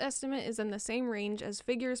says, this estimate is in the same range as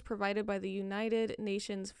figures provided by the United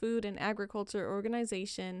Nations Food and Agriculture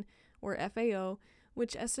Organization, or FAO,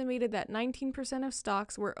 which estimated that 19% of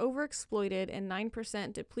stocks were overexploited and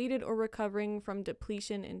 9% depleted or recovering from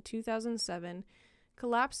depletion in 2007.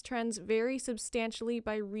 Collapse trends vary substantially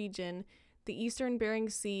by region. The eastern Bering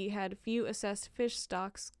Sea had few assessed fish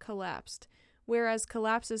stocks collapsed, whereas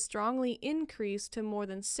collapses strongly increased to more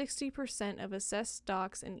than 60% of assessed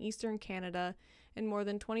stocks in eastern Canada and more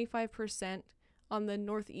than 25% on the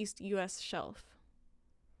northeast U.S. shelf.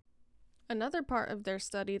 Another part of their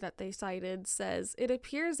study that they cited says, it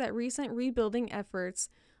appears that recent rebuilding efforts,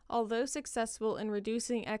 although successful in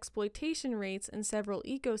reducing exploitation rates in several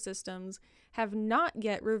ecosystems, have not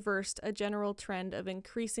yet reversed a general trend of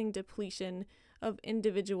increasing depletion of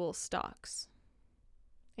individual stocks.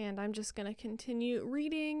 And I'm just going to continue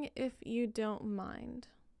reading if you don't mind.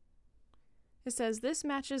 It says, this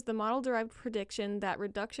matches the model-derived prediction that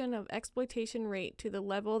reduction of exploitation rate to the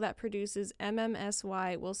level that produces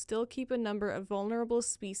MMSY will still keep a number of vulnerable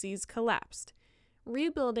species collapsed.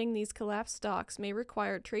 Rebuilding these collapsed stocks may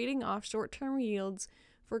require trading off short-term yields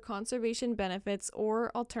for conservation benefits, or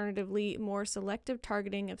alternatively, more selective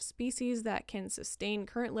targeting of species that can sustain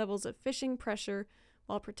current levels of fishing pressure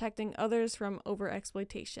while protecting others from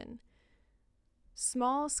overexploitation.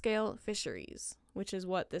 Small-scale fisheries, which is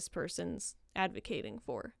what this person's advocating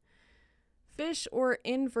for. Fish or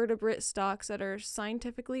invertebrate stocks that are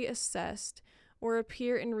scientifically assessed or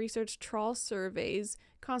appear in research trawl surveys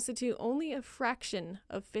constitute only a fraction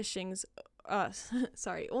of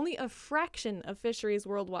only a fraction of fisheries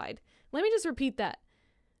worldwide. Let me just repeat that.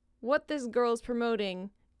 What this girl's promoting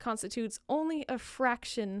constitutes only a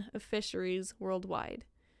fraction of fisheries worldwide,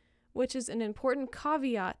 which is an important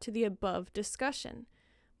caveat to the above discussion.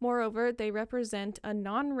 Moreover, they represent a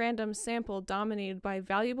non-random sample dominated by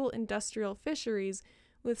valuable industrial fisheries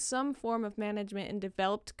with some form of management in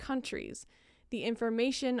developed countries. The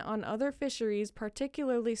information on other fisheries,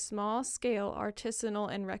 particularly small-scale artisanal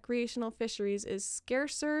and recreational fisheries, is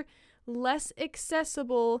scarcer, less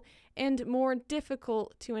accessible, and more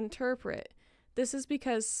difficult to interpret. This is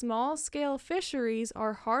because small-scale fisheries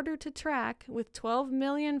are harder to track, with 12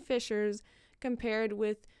 million fishers compared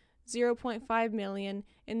with 0.5 million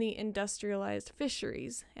in the industrialized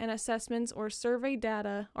fisheries, and assessments or survey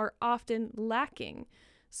data are often lacking.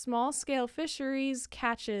 Small-scale fisheries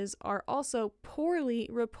catches are also poorly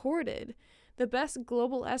reported. The best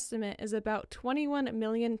global estimate is about 21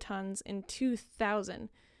 million tons in 2000,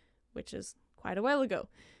 which is quite a while ago.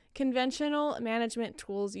 Conventional management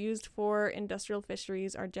tools used for industrial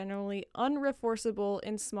fisheries are generally unreinforceable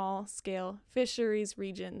in small-scale fisheries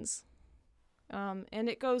regions. And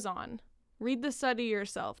it goes on. Read the study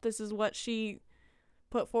yourself. This is what she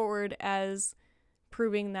put forward as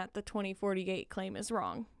proving that the 2048 claim is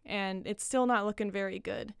wrong. And it's still not looking very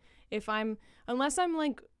good. Unless I'm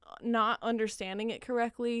like not understanding it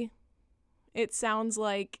correctly, it sounds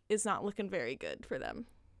like it's not looking very good for them.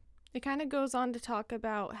 It kind of goes on to talk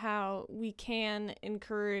about how we can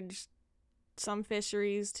encourage some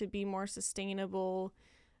fisheries to be more sustainable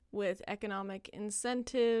with economic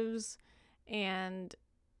incentives.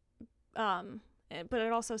 But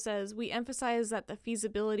it also says, we emphasize that the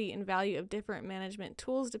feasibility and value of different management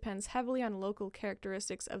tools depends heavily on local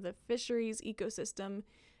characteristics of the fisheries ecosystem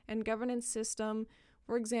and governance system.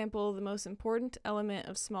 For example, the most important element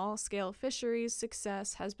of small-scale fisheries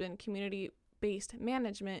success has been community-based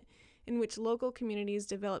management, in which local communities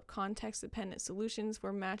develop context-dependent solutions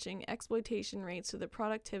for matching exploitation rates to the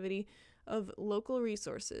productivity of local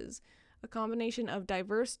resources. A combination of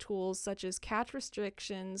diverse tools such as catch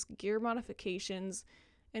restrictions, gear modifications,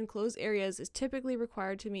 and closed areas is typically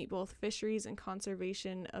required to meet both fisheries and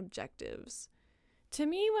conservation objectives. To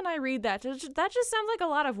me, when I read that just sounds like a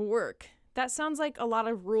lot of work. That sounds like a lot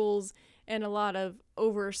of rules and a lot of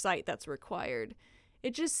oversight that's required.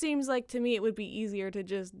 It just seems like to me it would be easier to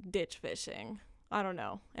just ditch fishing. I don't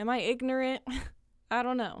know. Am I ignorant? I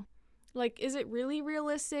don't know. Like, is it really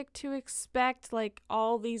realistic to expect, like,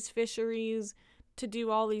 all these fisheries to do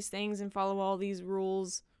all these things and follow all these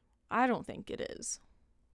rules? I don't think it is.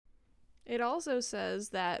 It also says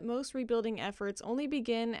that most rebuilding efforts only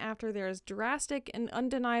begin after there is drastic and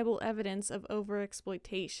undeniable evidence of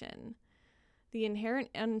overexploitation. The inherent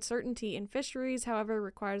uncertainty in fisheries, however,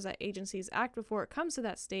 requires that agencies act before it comes to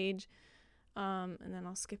that stage. And then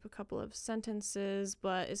I'll skip a couple of sentences,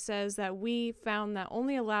 but it says that we found that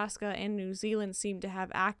only Alaska and New Zealand seem to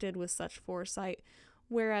have acted with such foresight,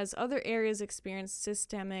 whereas other areas experienced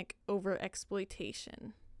systemic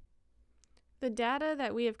overexploitation. The data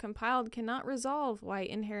that we have compiled cannot resolve why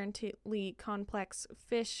inherently complex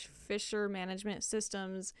fisher management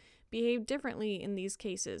systems behave differently in these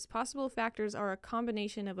cases. Possible factors are a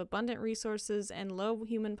combination of abundant resources and low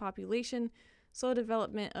human population, slow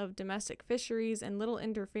development of domestic fisheries, and little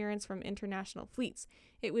interference from international fleets.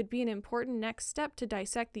 It would be an important next step to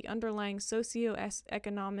dissect the underlying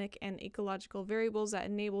socio-economic and ecological variables that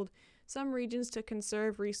enabled some regions to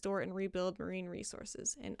conserve, restore, and rebuild marine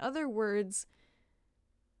resources. In other words,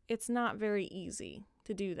 it's not very easy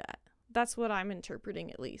to do that. That's what I'm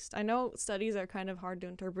interpreting, at least. I know studies are kind of hard to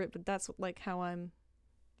interpret, but that's like how I'm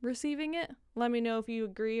receiving it. Let me know if you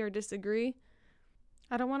agree or disagree.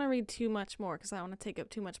 I don't want to read too much more because I don't want to take up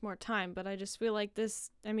too much more time, but I just feel like this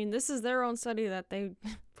is their own study that they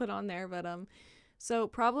put on there, but so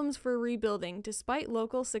problems for rebuilding. Despite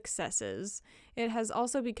local successes, it has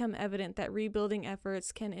also become evident that rebuilding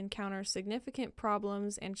efforts can encounter significant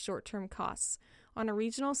problems and short-term costs. On a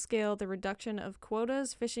regional scale, the reduction of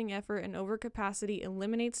quotas, fishing effort, and overcapacity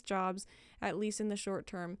eliminates jobs, at least in the short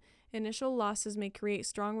term. Initial losses may create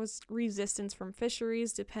strong resistance from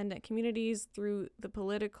fisheries-dependent communities through the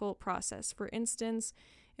political process. For instance,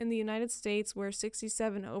 In the United States, where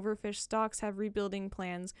 67 overfished stocks have rebuilding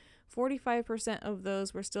plans, 45% of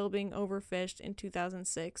those were still being overfished in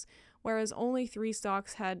 2006, whereas only 3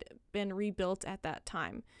 stocks had been rebuilt at that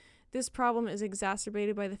time. This problem is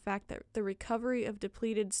exacerbated by the fact that the recovery of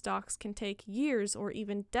depleted stocks can take years or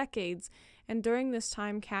even decades, and during this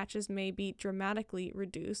time, catches may be dramatically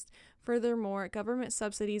reduced. Furthermore, government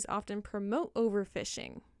subsidies often promote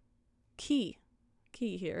overfishing. Key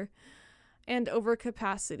here. And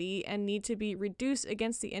overcapacity, and need to be reduced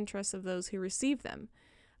against the interests of those who receive them.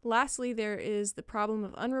 Lastly, there is the problem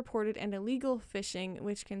of unreported and illegal fishing,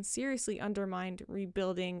 which can seriously undermine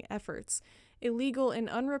rebuilding efforts. Illegal and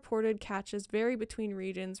unreported catches vary between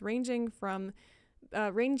regions, ranging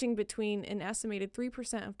between an estimated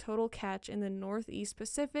 3% of total catch in the Northeast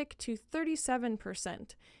Pacific to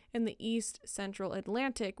 37% in the East Central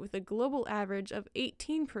Atlantic, with a global average of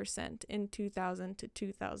 18% in 2000 to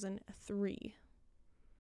 2003.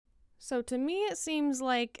 So to me, it seems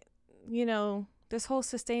like, this whole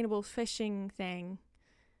sustainable fishing thing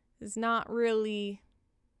is not really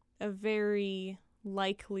a very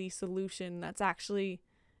likely solution that's actually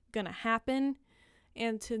gonna happen.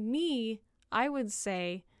 And to me, I would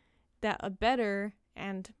say that a better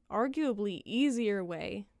and arguably easier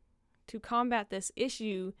way to combat this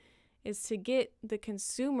issue is to get the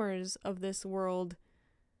consumers of this world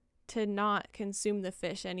to not consume the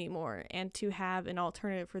fish anymore and to have an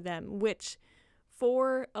alternative for them, which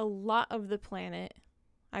for a lot of the planet,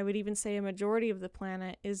 I would even say a majority of the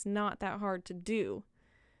planet, is not that hard to do.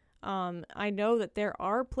 I know that there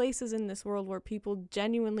are places in this world where people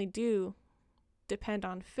genuinely do depend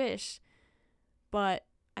on fish, but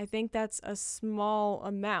I think that's a small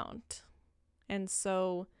amount. And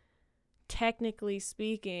so, technically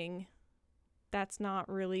speaking, that's not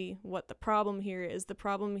really what the problem here is. The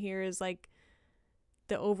problem here is like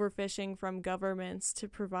the overfishing from governments to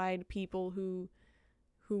provide people who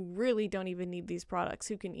really don't even need these products,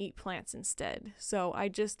 who can eat plants instead. So I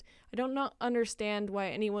don't not understand why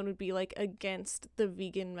anyone would be like against the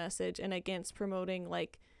vegan message and against promoting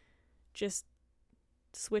like just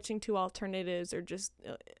switching to alternatives or just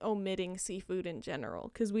omitting seafood in general,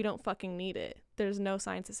 because we don't fucking need it. There's no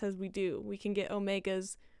science that says we do. We can get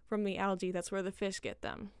omegas from the algae. That's where the fish get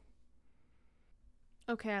them.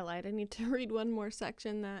 Okay, I lied. I need to read one more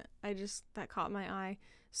section that caught my eye.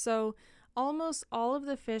 So almost all of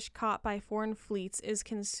the fish caught by foreign fleets is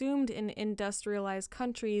consumed in industrialized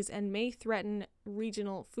countries and may threaten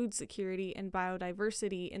regional food security and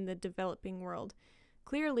biodiversity in the developing world.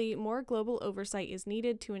 Clearly, more global oversight is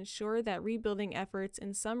needed to ensure that rebuilding efforts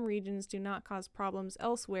in some regions do not cause problems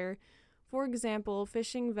elsewhere. For example,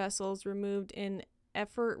 fishing vessels removed in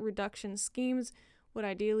effort reduction schemes would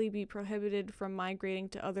ideally be prohibited from migrating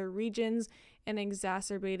to other regions and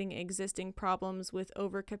exacerbating existing problems with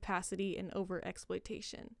overcapacity and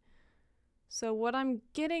overexploitation. So what I'm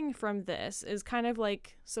getting from this is kind of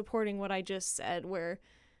like supporting what I just said, where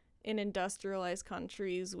in industrialized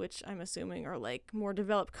countries, which I'm assuming are like more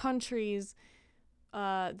developed countries,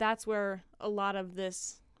 that's where a lot of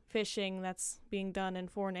this fishing that's being done in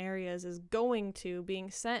foreign areas is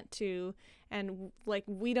being sent to, and like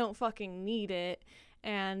we don't fucking need it.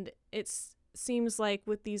 And it seems like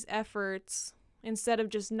with these efforts, instead of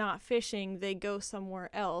just not fishing, they go somewhere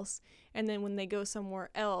else, and then when they go somewhere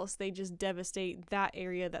else, they just devastate that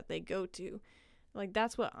area that they go to. Like,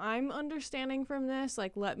 that's what I'm understanding from this.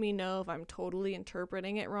 Like, let me know if I'm totally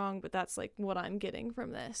interpreting it wrong, but that's like what I'm getting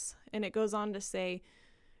from this. And it goes on to say,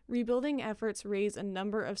 rebuilding efforts raise a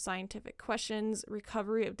number of scientific questions.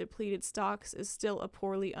 Recovery of depleted stocks is still a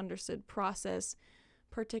poorly understood process,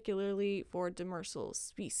 particularly for demersal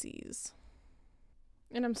species.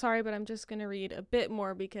 And I'm sorry, but I'm just going to read a bit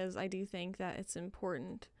more because I do think that it's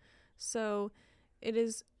important. So it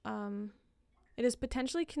is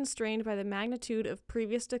potentially constrained by the magnitude of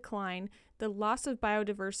previous decline, the loss of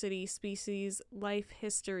biodiversity, species, life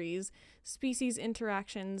histories, species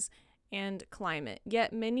interactions, and climate.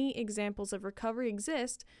 Yet many examples of recovery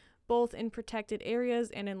exist, both in protected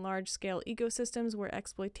areas and in large-scale ecosystems where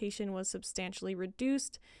exploitation was substantially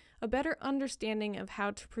reduced. A better understanding of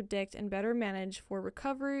how to predict and better manage for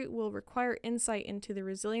recovery will require insight into the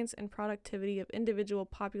resilience and productivity of individual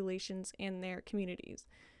populations and their communities.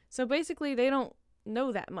 So basically, they don't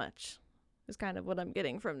know that much, is kind of what I'm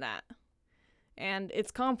getting from that. And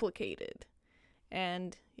it's complicated.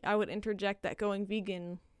 And I would interject that going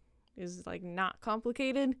vegan is like not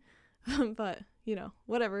complicated, but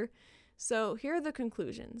whatever. So here are the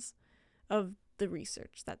conclusions of the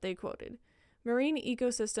research that they quoted. Marine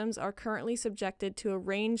ecosystems are currently subjected to a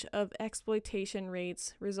range of exploitation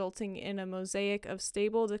rates, resulting in a mosaic of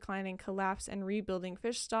stable, declining, collapse, and rebuilding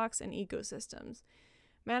fish stocks and ecosystems.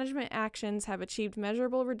 Management actions have achieved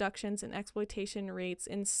measurable reductions in exploitation rates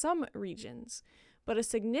in some regions, but a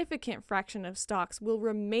significant fraction of stocks will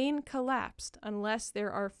remain collapsed unless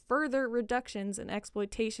there are further reductions in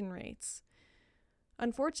exploitation rates.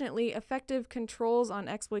 Unfortunately, effective controls on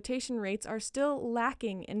exploitation rates are still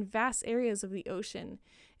lacking in vast areas of the ocean,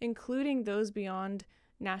 including those beyond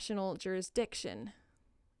national jurisdiction.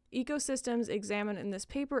 Ecosystems examined in this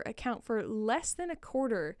paper account for less than a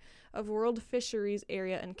quarter of world fisheries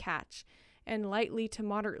area and catch, and lightly to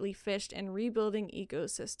moderately fished and rebuilding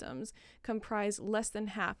ecosystems comprise less than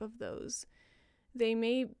half of those. They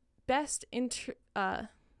may best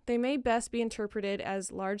be interpreted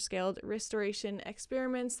as large-scale restoration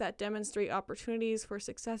experiments that demonstrate opportunities for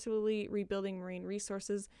successfully rebuilding marine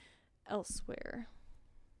resources elsewhere.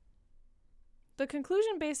 The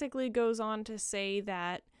conclusion basically goes on to say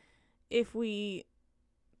that if we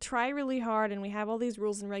try really hard and we have all these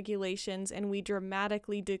rules and regulations and we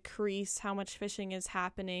dramatically decrease how much fishing is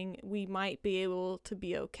happening, we might be able to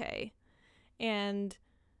be okay. And,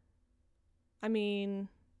 I mean,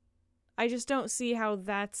 I just don't see how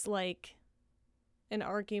that's like an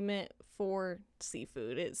argument for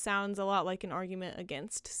seafood. It sounds a lot like an argument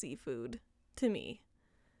against seafood to me.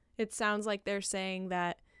 It sounds like they're saying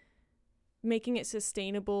that making it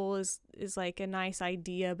sustainable is like a nice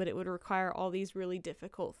idea, but it would require all these really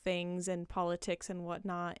difficult things and politics and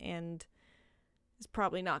whatnot, and it's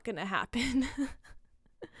probably not going to happen.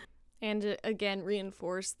 And again,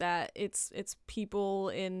 reinforce that it's people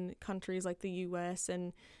in countries like the US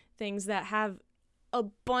and things that have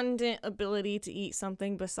abundant ability to eat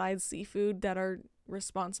something besides seafood that are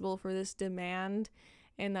responsible for this demand,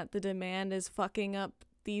 and that the demand is fucking up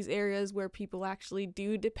these areas where people actually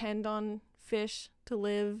do depend on fish to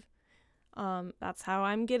live. That's how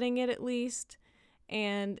I'm getting it, at least.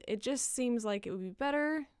 And it just seems like it would be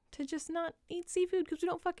better to just not eat seafood because we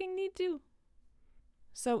don't fucking need to.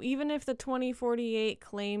 So even if the 2048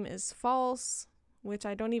 claim is false, which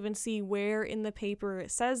I don't even see where in the paper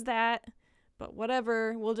it says that, but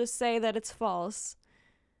whatever, we'll just say that it's false.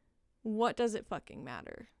 What does it fucking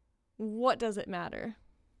matter? What does it matter?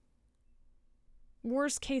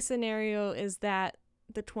 Worst case scenario is that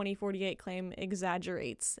the 2048 claim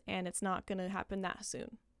exaggerates and it's not going to happen that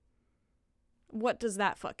soon. What does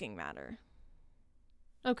that fucking matter?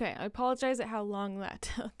 Okay, I apologize at how long that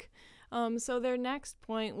took. So their next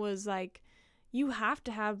point was like, you have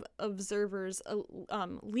to have observers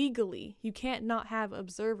legally. You can't not have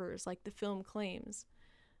observers like the film claims.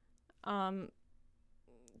 The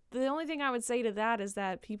only thing I would say to that is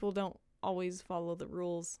that people don't always follow the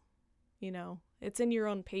rules. You know, it's in your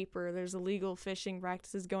own paper. There's illegal fishing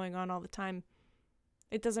practices going on all the time.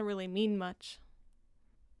 It doesn't really mean much.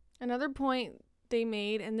 Another point they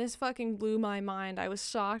made, and this fucking blew my mind. I was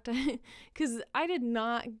shocked because I did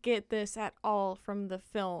not get this at all from the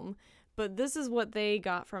film, but this is what they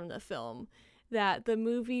got from the film. That the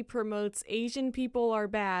movie promotes Asian people are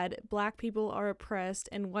bad, black people are oppressed,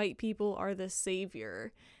 and white people are the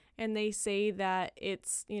savior. And they say that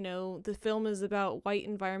it's, you know, the film is about white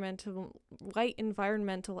environmental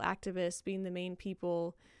activists being the main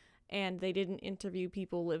people, and they didn't interview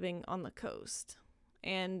people living on the coast.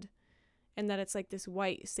 And that it's like this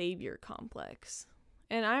white savior complex.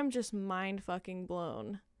 And I'm just mind fucking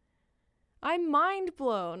blown. I'm mind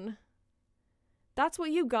blown. That's what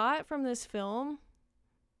you got from this film?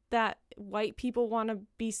 That white people want to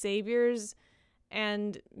be saviors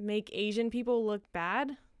and make Asian people look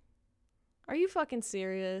bad? Are you fucking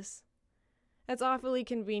serious? That's awfully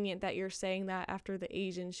convenient that you're saying that after the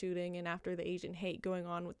Asian shooting and after the Asian hate going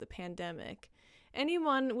on with the pandemic.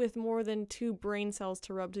 Anyone with more than 2 brain cells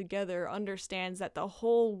to rub together understands that the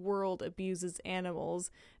whole world abuses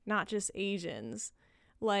animals, not just Asians.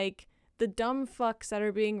 Like, the dumb fucks that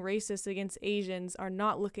are being racist against Asians are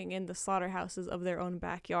not looking in the slaughterhouses of their own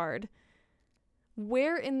backyard.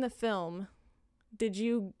 Where in the film did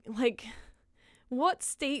you, like, what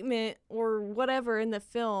statement or whatever in the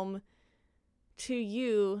film to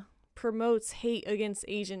you promotes hate against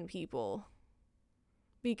Asian people?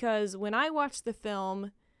 Because when I watch the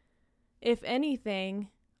film, if anything,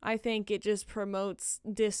 I think it just promotes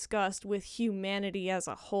disgust with humanity as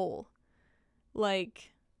a whole.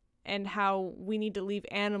 Like, and how we need to leave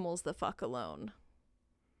animals the fuck alone.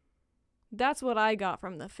 That's what I got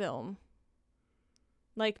from the film.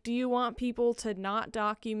 Like, do you want people to not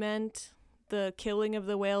document the killing of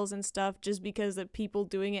the whales and stuff just because the people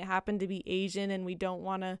doing it happen to be Asian and we don't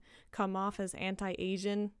want to come off as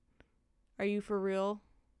anti-Asian? Are you for real?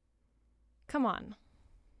 Come on.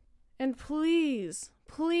 And please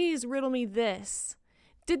riddle me this.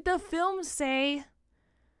 Did the film say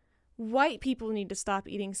white people need to stop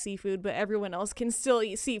eating seafood, but everyone else can still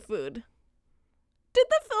eat seafood? Did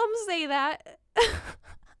the film say that?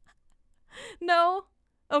 No?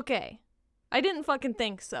 Okay. I didn't fucking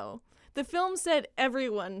think so. The film said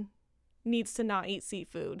everyone needs to not eat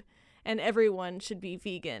seafood, and everyone should be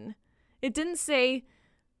vegan. It didn't say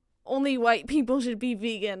only white people should be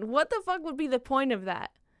vegan. What the fuck would be the point of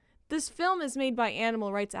that? This film is made by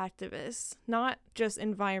animal rights activists, not just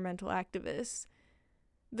environmental activists.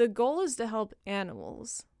 The goal is to help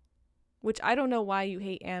animals, which I don't know why you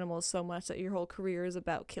hate animals so much that your whole career is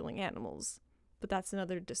about killing animals, but that's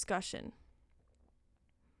another discussion.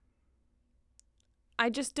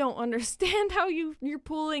 I just don't understand how you're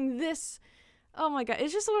pulling this. Oh my god,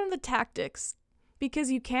 it's just one of the tactics,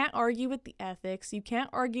 because you can't argue with the ethics, you can't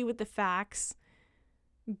argue with the facts.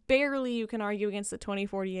 Barely you can argue against the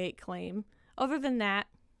 2048 claim. Other than that,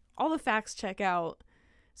 all the facts check out.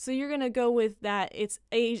 So you're gonna go with that it's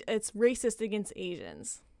racist against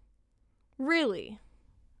Asians. Really?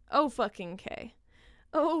 Oh fucking K.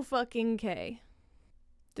 Oh fucking K.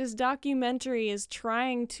 This documentary is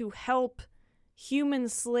trying to help human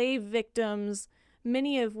slave victims,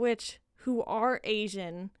 many of which who are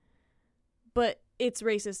Asian, but it's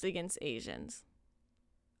racist against Asians.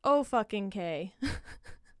 Oh fucking K.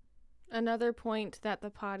 Another point that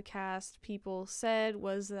the podcast people said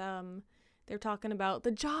was they're talking about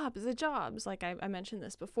the jobs. Like I mentioned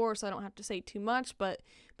this before, so I don't have to say too much, but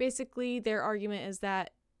basically their argument is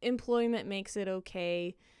that employment makes it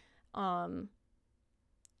okay,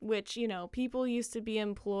 which, you know, people used to be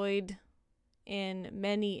employed in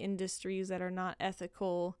many industries that are not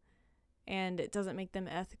ethical, and it doesn't make them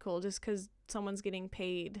ethical just because someone's getting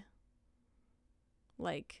paid.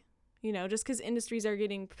 Like, you know, just because industries are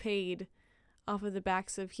getting paid off of the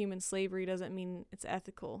backs of human slavery doesn't mean it's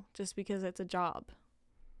ethical, just because it's a job.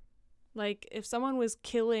 Like, if someone was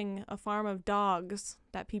killing a farm of dogs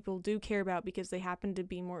that people do care about because they happen to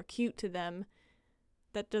be more cute to them,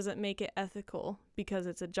 that doesn't make it ethical because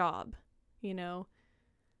it's a job, you know?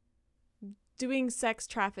 Doing sex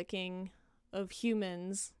trafficking of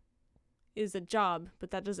humans is a job,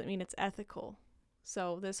 but that doesn't mean it's ethical.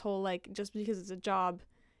 So this whole, like, just because it's a job,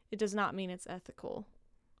 it does not mean it's ethical.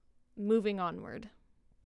 Moving onward.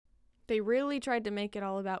 They really tried to make it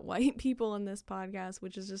all about white people in this podcast,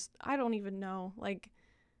 which is just, I don't even know. Like,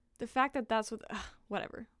 the fact that that's what,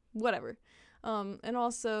 whatever. And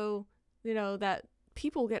also, you know, that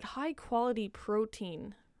people get high quality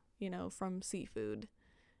protein, you know, from seafood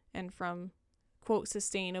and from, quote,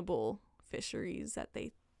 sustainable fisheries that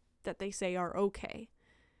they say are okay.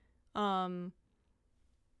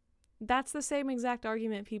 That's the same exact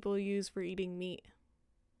argument people use for eating meat.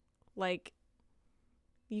 Like,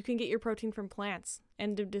 you can get your protein from plants.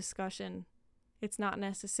 End of discussion. It's not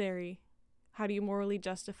necessary. How do you morally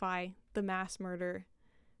justify the mass murder?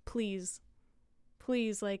 Please,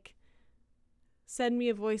 like, send me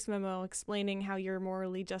a voice memo explaining how you're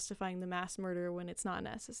morally justifying the mass murder when it's not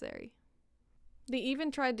necessary. They even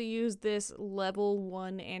tried to use this level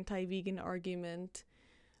 1 anti-vegan argument.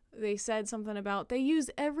 They said something about they use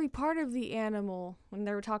every part of the animal when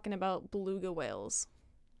they were talking about beluga whales.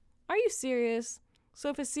 Are you serious? So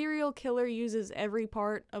if a serial killer uses every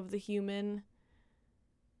part of the human,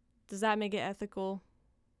 does that make it ethical?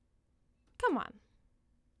 Come on.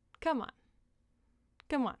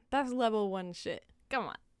 That's level 1 shit.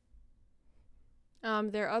 Come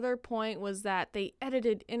on. Their other point was that they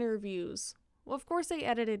edited interviews. Well, of course they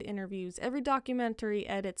edited interviews. Every documentary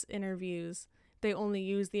edits interviews. They only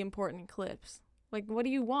use the important clips. Like, what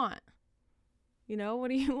do you want? You know, what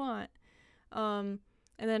do you want?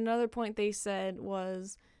 And then another point they said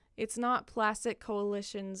was, it's not Plastic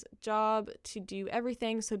Coalition's job to do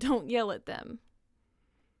everything, so don't yell at them.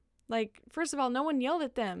 Like, first of all, no one yelled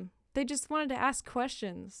at them. They just wanted to ask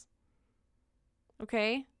questions.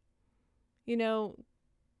 Okay? You know,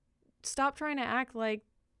 stop trying to act like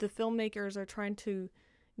the filmmakers are trying to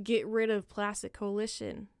get rid of Plastic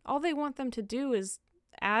Coalition. All they want them to do is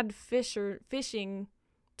add fishing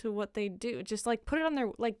to what they do. Just, like, put it on their,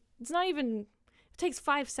 like, it's not even, it takes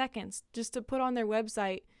 5 seconds just to put on their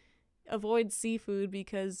website, avoid seafood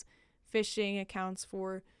because fishing accounts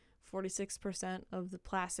for 46% of the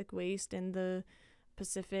plastic waste in the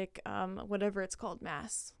Pacific, whatever it's called,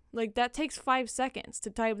 mass. Like, that takes 5 seconds to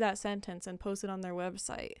type that sentence and post it on their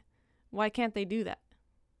website. Why can't they do that?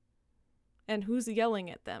 And who's yelling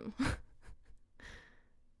at them?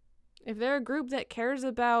 If they're a group that cares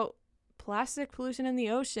about plastic pollution in the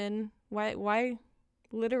ocean, why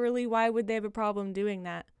Literally, why would they have a problem doing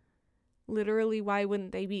that? Literally, why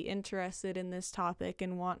wouldn't they be interested in this topic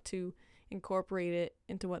and want to incorporate it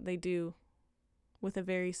into what they do with a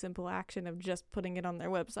very simple action of just putting it on their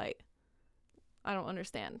website? I don't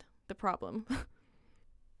understand the problem.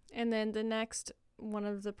 And then the next one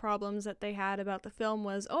of the problems that they had about the film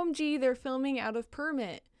was, OMG, they're filming out of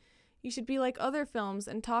permit. You should be like other films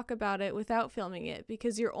and talk about it without filming it,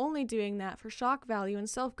 because you're only doing that for shock value and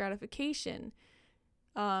self-gratification.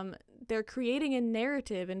 They're creating a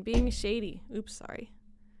narrative and being shady. Oops, sorry.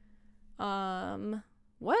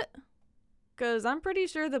 What? Because I'm pretty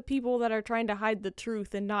sure the people that are trying to hide the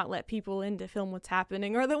truth and not let people in to film what's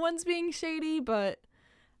happening are the ones being shady, but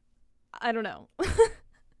I don't know.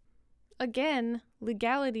 Again,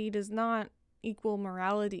 legality does not equal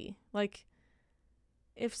morality. Like,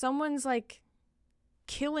 if someone's, like,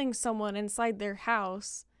 killing someone inside their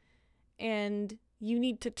house and you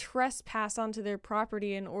need to trespass onto their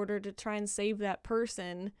property in order to try and save that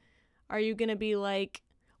person, are you going to be like,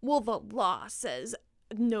 well, the law says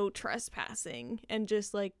no trespassing, and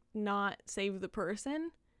just, like, not save the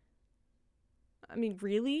person? I mean,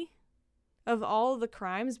 really? Of all the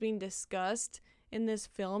crimes being discussed in this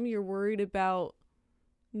film, you're worried about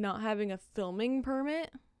not having a filming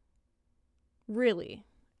permit? Really?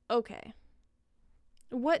 Okay.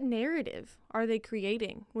 What narrative are they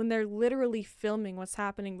creating when they're literally filming what's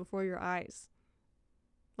happening before your eyes?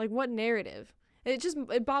 Like, what narrative?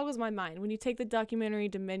 It boggles my mind when you take the documentary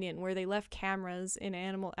Dominion, where they left cameras in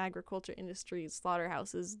animal agriculture industries,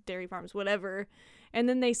 slaughterhouses, dairy farms, whatever, and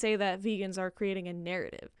then they say that vegans are creating a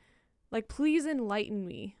narrative. Like, please enlighten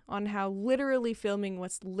me on how literally filming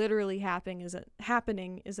what's literally happening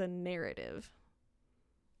is a narrative.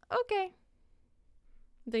 Okay.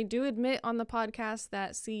 They do admit on the podcast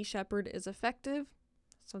that Sea Shepherd is effective.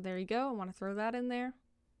 So there you go. I want to throw that in there.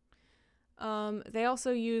 They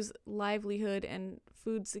also use livelihood and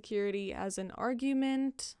food security as an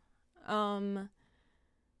argument. And,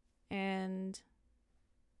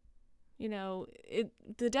 you know,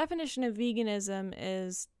 the definition of veganism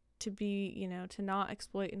is to be, you know, to not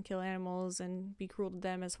exploit and kill animals and be cruel to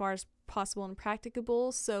them as far as possible and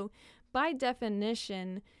practicable. So by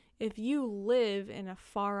definition, if you live in a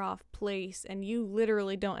far off place and you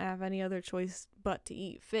literally don't have any other choice but to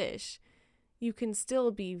eat fish, you can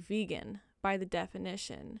still be vegan by the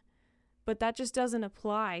definition. But that just doesn't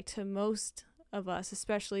apply to most of us,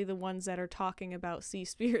 especially the ones that are talking about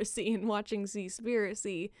Seaspiracy and watching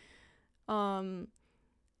Seaspiracy. And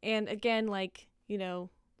again, like, you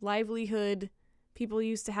know, livelihood, people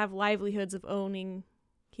used to have livelihoods of owning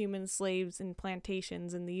human slaves in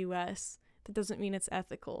plantations in the US. That doesn't mean it's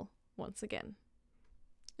ethical, once again.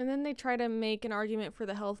 And then they try to make an argument for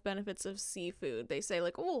the health benefits of seafood. They say,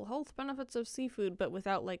 like, oh, health benefits of seafood, but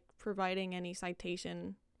without, like, providing any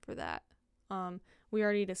citation for that. We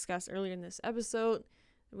already discussed earlier in this episode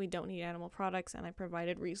that we don't need animal products, and I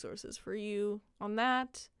provided resources for you on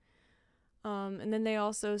that. And then they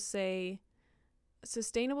also say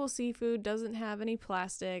sustainable seafood doesn't have any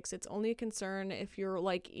plastics. It's only a concern if you're,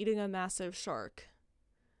 like, eating a massive shark.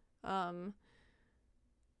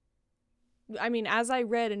 I mean, as I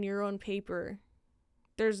read in your own paper,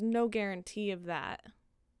 there's no guarantee of that.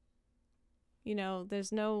 You know,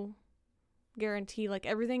 there's no guarantee. Like,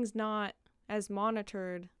 everything's not as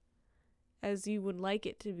monitored as you would like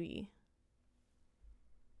it to be.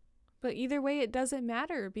 But either way, it doesn't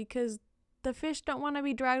matter, because the fish don't want to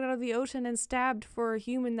be dragged out of the ocean and stabbed for a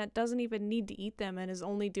human that doesn't even need to eat them and is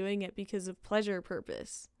only doing it because of pleasure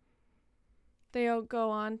purpose. They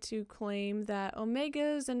go on to claim that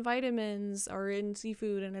omegas and vitamins are in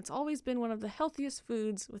seafood, and it's always been one of the healthiest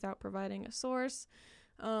foods without providing a source.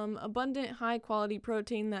 Abundant, high-quality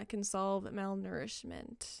protein that can solve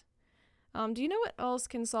malnourishment. Do you know what else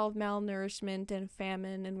can solve malnourishment and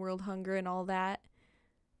famine and world hunger and all that?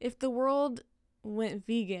 If the world went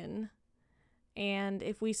vegan, and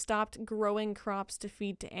if we stopped growing crops to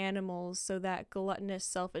feed to animals so that gluttonous,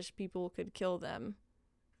 selfish people could kill them,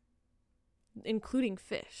 including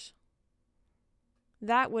fish,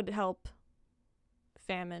 that would help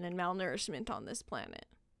famine and malnourishment on this planet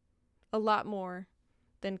a lot more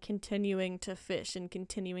than continuing to fish and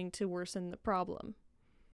continuing to worsen the problem.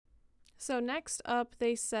 So next up,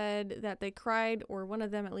 they said that they cried, or one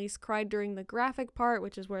of them at least cried during the graphic part,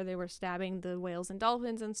 which is where they were stabbing the whales and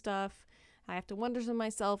dolphins and stuff. I have to wonder to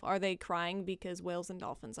myself, are they crying because whales and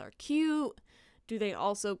dolphins are cute? Do they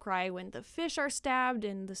also cry when the fish are stabbed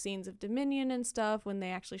in the scenes of Dominion and stuff, when they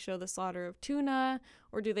actually show the slaughter of tuna?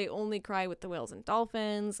 Or do they only cry with the whales and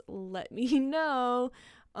dolphins? Let me know.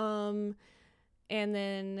 And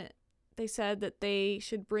then They said that they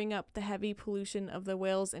should bring up the heavy pollution of the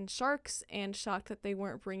whales and sharks, and shocked that they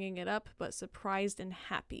weren't bringing it up, but surprised and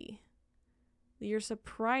happy. You're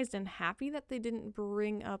surprised and happy that they didn't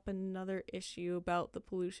bring up another issue about the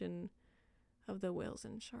pollution of the whales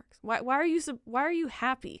and sharks. Why are you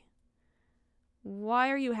happy? Why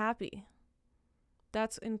are you happy?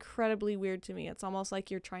 That's incredibly weird to me. It's almost like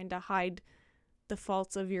you're trying to hide the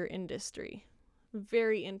faults of your industry.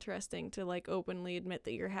 Very interesting to like openly admit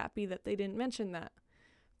that you're happy that they didn't mention that.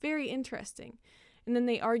 Very interesting. And then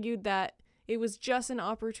they argued that it was just an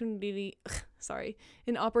opportunity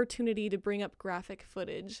to bring up graphic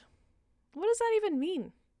footage. What does that even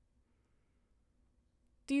mean?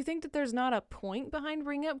 Do you think that there's not a point behind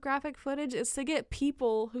bringing up graphic footage? It's to get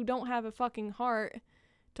people who don't have a fucking heart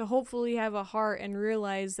to hopefully have a heart and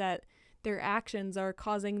realize that their actions are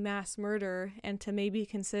causing mass murder and to maybe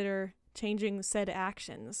consider changing said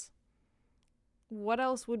actions. What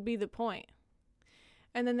else would be the point?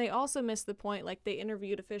 And then they also missed the point, like they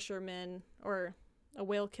interviewed a fisherman or a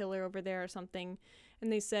whale killer over there or something,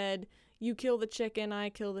 and they said, you kill the chicken, I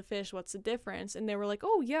kill the fish, what's the difference? And they were like,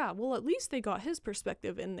 oh yeah, well at least they got his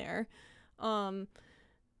perspective in there.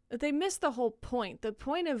 They missed the whole point. The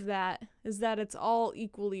point of that is that it's all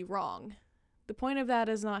equally wrong. The point of that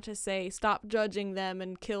is not to say stop judging them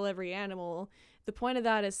and kill every animal. The point of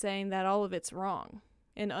that is saying that all of it's wrong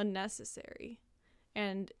and unnecessary.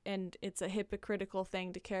 And it's a hypocritical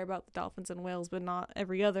thing to care about the dolphins and whales but not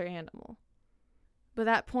every other animal. But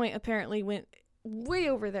that point apparently went way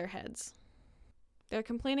over their heads. They're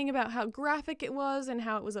complaining about how graphic it was and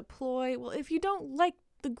how it was a ploy. Well, if you don't like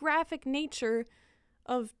the graphic nature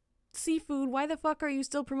of seafood, why the fuck are you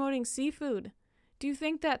still promoting seafood? Do you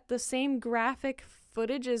think that the same graphic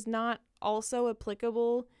footage is not also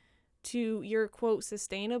applicable to your, quote,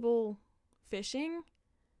 sustainable fishing?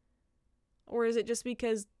 Or is it just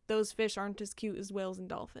because those fish aren't as cute as whales and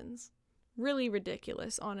dolphins? Really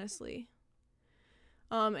ridiculous, honestly.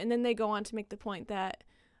 And then they go on to make the point that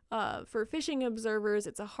for fishing observers,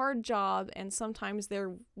 it's a hard job, and sometimes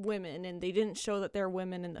they're women, and they didn't show that they're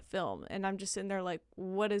women in the film. And I'm just sitting there like,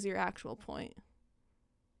 what is your actual point?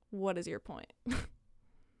 What is your point?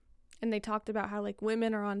 And they talked about how like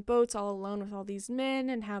women are on boats all alone with all these men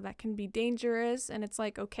and how that can be dangerous. And it's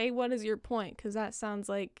like, okay, what is your point? Because that sounds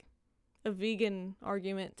like a vegan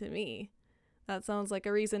argument to me. That sounds like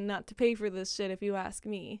a reason not to pay for this shit if you ask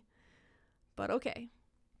me. But okay.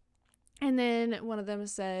 And then one of them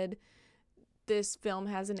said, this film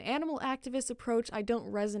has an animal activist approach I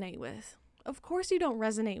don't resonate with. Of course you don't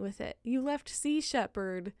resonate with it. You left Sea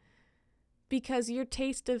Shepherd because your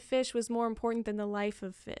taste of fish was more important than the life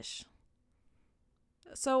of fish.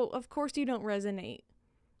 So of course you don't resonate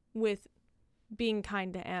with being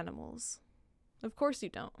kind to animals. Of course you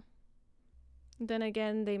don't. Then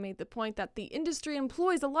again, they made the point that the industry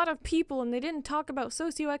employs a lot of people and they didn't talk about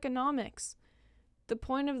socioeconomics. The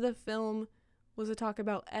point of the film was to talk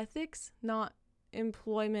about ethics, not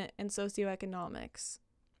employment and socioeconomics.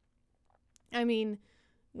 I mean,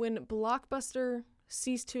 when Blockbuster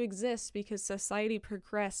ceased to exist because society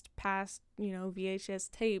progressed past,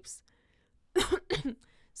 VHS tapes,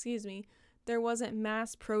 excuse me, there wasn't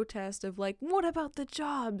mass protest of like, what about the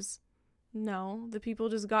jobs? No, the people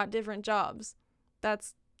just got different jobs.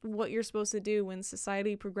 That's what you're supposed to do when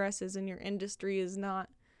society progresses and your industry is not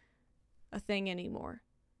a thing anymore.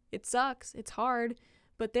 It sucks, it's hard,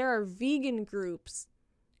 but there are vegan groups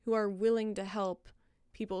who are willing to help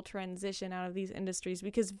people transition out of these industries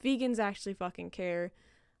because vegans actually fucking care,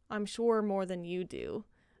 I'm sure more than you do,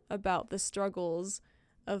 about the struggles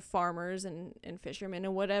of farmers and fishermen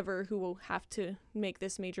and whatever who will have to make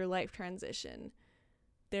this major life transition.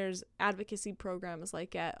 There's advocacy programs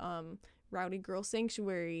like at Rowdy Girl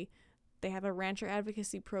Sanctuary. They have a rancher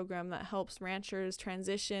advocacy program that helps ranchers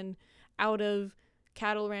transition out of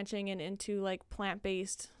cattle ranching and into like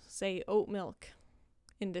plant-based, say, oat milk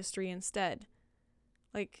industry instead.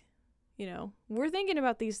 Like, we're thinking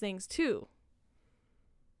about these things too.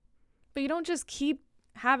 But you don't just keep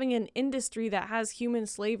having an industry that has human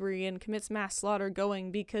slavery and commits mass slaughter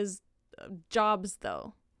going because of jobs,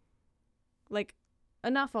 though. Like,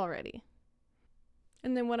 enough already.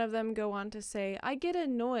 And then one of them go on to say, I get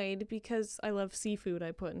annoyed because I love seafood,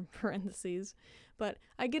 I put in parentheses, but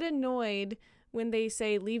I get annoyed when they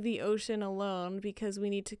say leave the ocean alone because we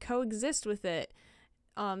need to coexist with it.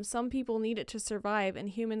 Some people need it to survive and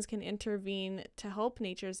humans can intervene to help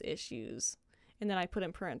nature's issues. And then I put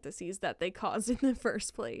in parentheses that they caused in the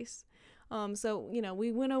first place. So,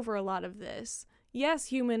 we went over a lot of this. Yes,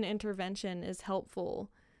 human intervention is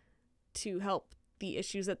helpful to help the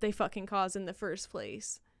issues that they fucking caused in the first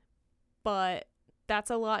place. But that's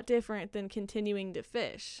a lot different than continuing to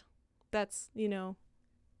fish. That's,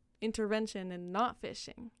 intervention and not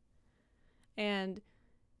fishing. And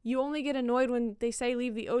you only get annoyed when they say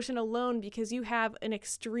leave the ocean alone because you have an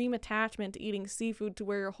extreme attachment to eating seafood to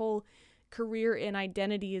where your whole career and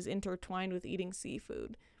identity is intertwined with eating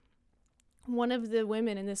seafood. One of the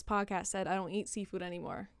women in this podcast said, I don't eat seafood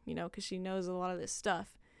anymore, because she knows a lot of this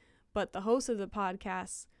stuff. But the host of the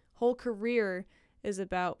podcast's whole career is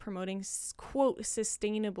about promoting, quote,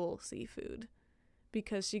 sustainable seafood,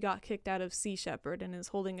 because she got kicked out of Sea Shepherd and is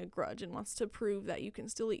holding a grudge and wants to prove that you can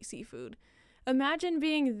still eat seafood. Imagine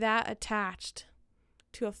being that attached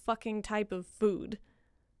to a fucking type of food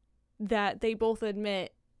that they both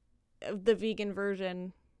admit the vegan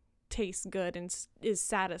version tastes good and is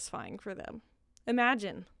satisfying for them.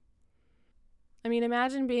 Imagine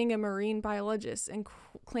being a marine biologist and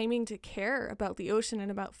claiming to care about the ocean and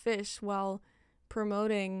about fish while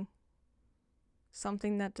promoting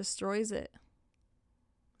something that destroys it.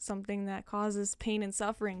 Something that causes pain and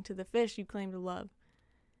suffering to the fish you claim to love.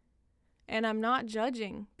 And I'm not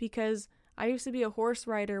judging, because I used to be a horse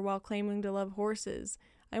rider while claiming to love horses.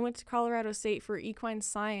 I went to Colorado State for equine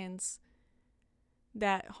science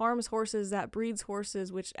that harms horses, that breeds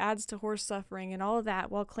horses, which adds to horse suffering and all of that,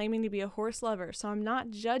 while claiming to be a horse lover. So I'm not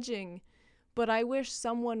judging, but I wish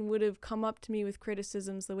someone would have come up to me with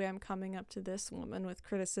criticisms the way I'm coming up to this woman with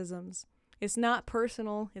criticisms. It's not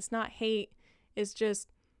personal. It's not hate. It's just,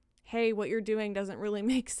 hey, what you're doing doesn't really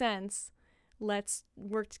make sense. Let's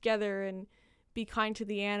work together and be kind to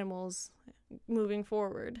the animals moving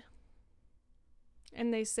forward.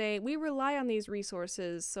 And they say, we rely on these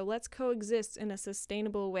resources, so let's coexist in a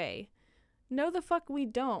sustainable way. No, the fuck we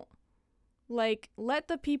don't. Like, let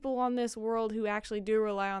the people on this world who actually do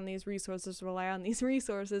rely on these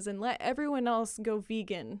resources, and let everyone else go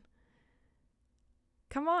vegan.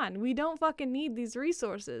 Come on, we don't fucking need these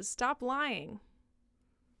resources. Stop lying.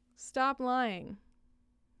 Stop lying.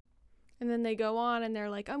 And then they go on and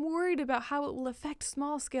they're like, I'm worried about how it will affect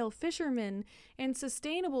small-scale fishermen and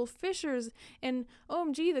sustainable fishers, and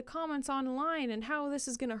OMG, the comments online and how this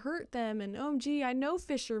is going to hurt them, and OMG, I know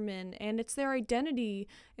fishermen and it's their identity,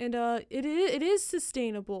 and it is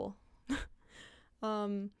sustainable.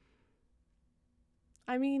 I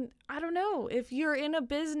don't know. If you're in a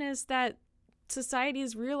business that society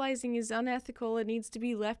is realizing is unethical and needs to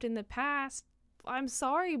be left in the past, I'm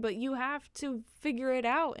sorry, but you have to figure it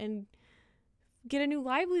out and get a new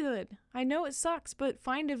livelihood. I know it sucks, but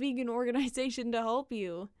find a vegan organization to help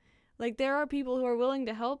you. Like, there are people who are willing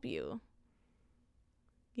to help you.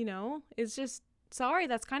 It's just, sorry,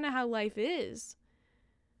 that's kind of how life is.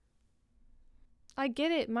 I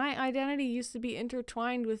get it. My identity used to be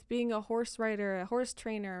intertwined with being a horse rider, a horse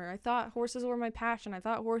trainer. I thought horses were my passion. I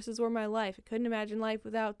thought horses were my life. I couldn't imagine life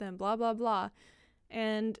without them, blah, blah, blah.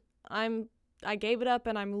 And I gave it up,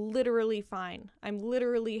 and I'm literally fine. I'm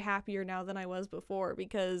literally happier now than I was before,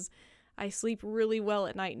 because I sleep really well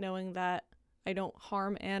at night knowing that I don't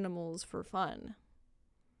harm animals for fun.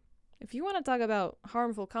 If you want to talk about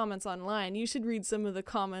harmful comments online, you should read some of the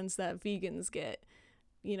comments that vegans get.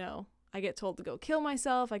 I get told to go kill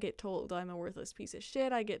myself. I get told I'm a worthless piece of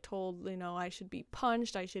shit. I get told, I should be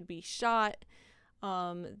punched. I should be shot.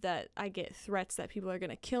 That I get threats that people are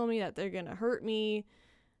going to kill me, that they're going to hurt me.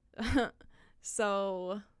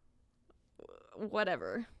 So,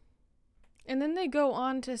 whatever. And then they go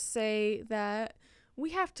on to say that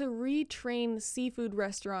we have to retrain seafood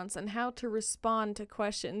restaurants on how to respond to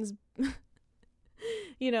questions.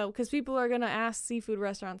 Because people are going to ask seafood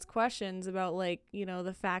restaurants questions about,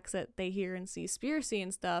 the facts that they hear in Seaspiracy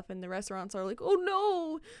and stuff. And the restaurants are like, oh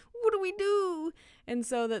no, what do we do? And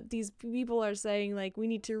so that these people are saying, we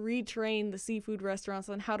need to retrain the seafood restaurants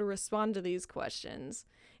on how to respond to these questions.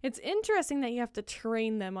 It's interesting that you have to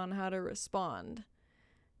train them on how to respond,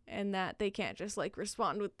 and that they can't just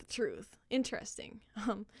respond with the truth. Interesting.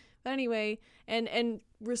 But anyway, and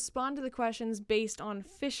respond to the questions based on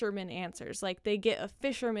fisherman answers. Like, they get a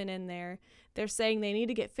fisherman in there. They're saying they need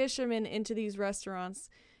to get fishermen into these restaurants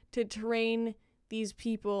to train these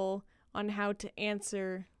people on how to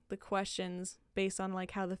answer the questions based on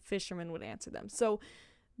how the fisherman would answer them. So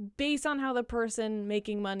based on how the person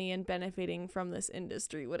making money and benefiting from this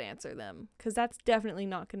industry would answer them, because that's definitely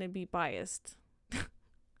not going to be biased.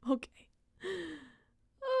 Okay.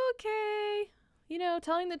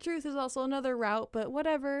 Telling the truth is also another route, but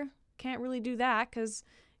whatever. Can't really do that, because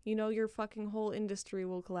your fucking whole industry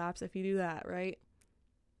will collapse if you do that, right?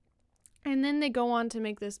 And then they go on to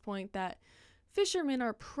make this point that fishermen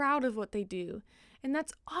are proud of what they do, and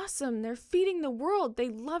that's awesome. They're feeding the world. They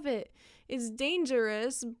love it. It's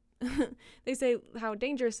dangerous. They say how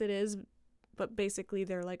dangerous it is, but basically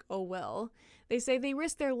they're like, oh well. They say they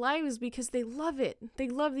risk their lives because they love it. They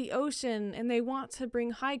love the ocean and they want to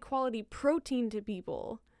bring high quality protein to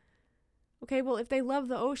people. Okay, well, if they love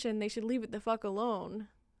the ocean, they should leave it the fuck alone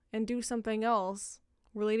and do something else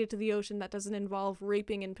related to the ocean that doesn't involve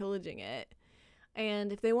raping and pillaging it.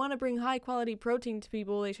 And if they want to bring high quality protein to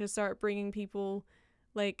people, they should start bringing people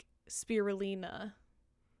like spirulina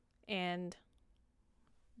and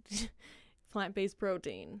plant-based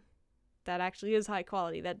protein that actually is high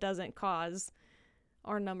quality, that doesn't cause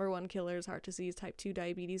our number one killers: heart disease, type 2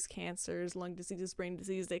 diabetes, cancers, lung diseases, brain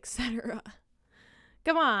disease, etc.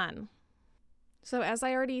 Come on. So as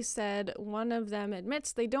I already said, one of them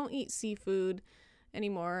admits they don't eat seafood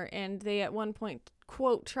anymore, and they at one point,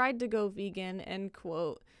 quote, tried to go vegan, end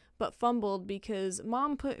quote, but fumbled because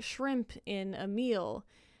mom put shrimp in a meal,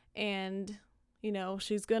 and, you know,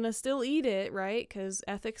 she's gonna still eat it, right? Because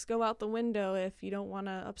ethics go out the window if you don't want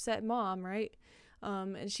to upset mom, right?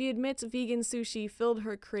 And she admits vegan sushi filled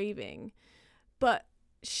her craving, but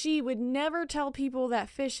she would never tell people that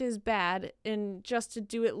fish is bad and just to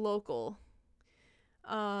do it local.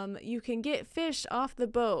 You can get fish off the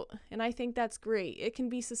boat, and I think that's great. It can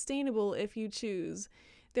be sustainable if you choose.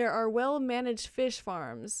 There are well-managed fish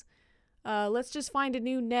farms. Let's just find a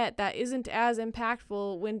new net that isn't as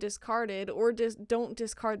impactful when discarded, or don't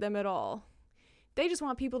discard them at all. They just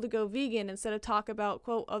want people to go vegan instead of talk about,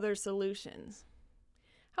 quote, other solutions.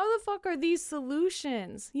 How the fuck are these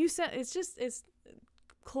solutions? You said it's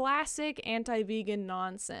classic anti-vegan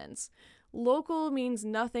nonsense. Local means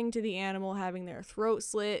nothing to the animal having their throat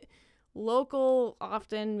slit. Local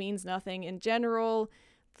often means nothing in general.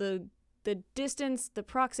 The distance, the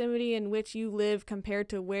proximity in which you live compared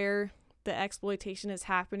to where the exploitation is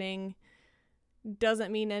happening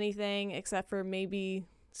doesn't mean anything except for maybe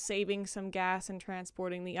saving some gas and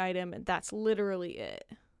transporting the item, and that's literally it.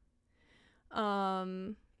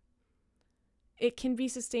 It can be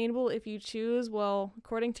sustainable if you choose. Well,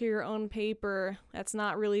 according to your own paper, that's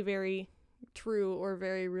not really very true or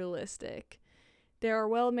very realistic. There are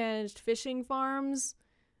well-managed fishing farms.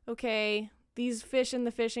 Okay, these fish in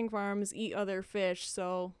the fishing farms eat other fish,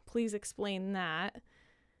 so please explain that.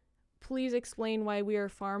 Please explain why we are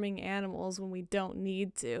farming animals when we don't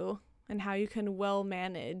need to, and how you can well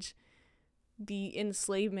manage the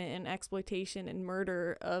enslavement and exploitation and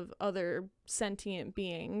murder of other sentient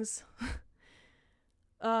beings.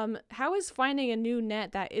 How is finding a new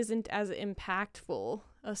net that isn't as impactful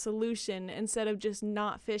a solution instead of just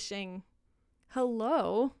not fishing?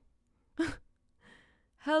 Hello?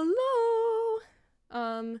 Hello?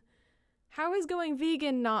 How is going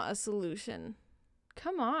vegan not a solution?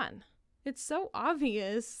 Come on. It's so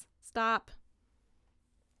obvious. Stop.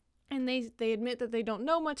 And they admit that they don't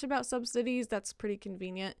know much about subsidies. That's pretty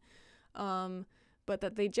convenient. But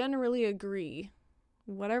that they generally agree.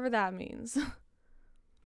 Whatever that means.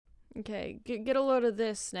 Okay, get a load of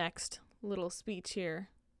this next little speech here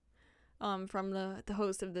from the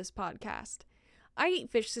host of this podcast. I eat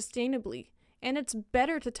fish sustainably, and it's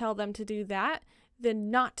better to tell them to do that than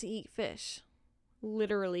not to eat fish.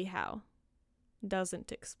 Literally how?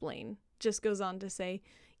 Doesn't explain. Just goes on to say,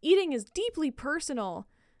 eating is deeply personal.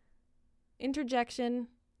 Interjection.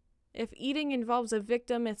 If eating involves a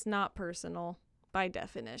victim, it's not personal, by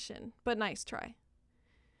definition. But nice try.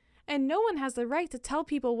 And no one has the right to tell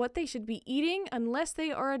people what they should be eating unless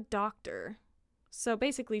they are a doctor. So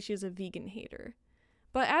basically, she's a vegan hater.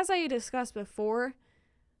 But as I discussed before,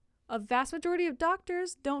 a vast majority of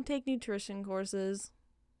doctors don't take nutrition courses.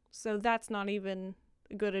 So that's not even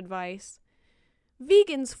good advice.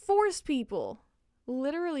 Vegans force people.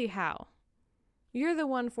 Literally how? You're the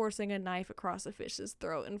one forcing a knife across a fish's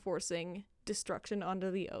throat and forcing destruction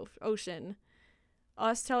onto the ocean.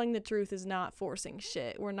 Us telling the truth is not forcing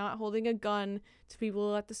shit. We're not holding a gun to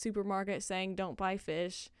people at the supermarket saying don't buy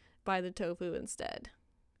fish, buy the tofu instead.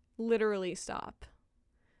 Literally stop.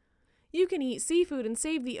 You can eat seafood and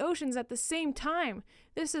save the oceans at the same time.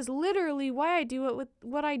 This is literally why I do it with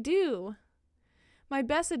what I do. My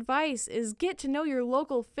best advice is get to know your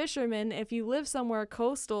local fishermen if you live somewhere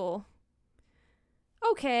coastal.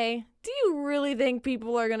 Okay, do you really think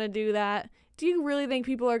people are gonna do that? Do you really think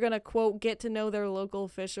people are gonna, quote, get to know their local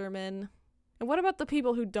fishermen? And what about the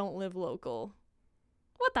people who don't live local?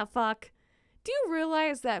 What the fuck? Do you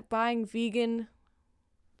realize that buying vegan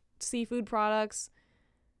seafood products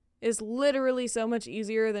is literally so much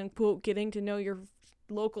easier than, quote, getting to know your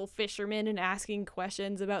local fishermen and asking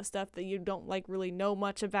questions about stuff that you don't, like, really know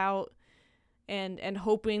much about and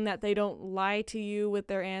hoping that they don't lie to you with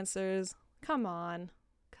their answers? Come on.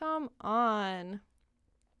 Come on.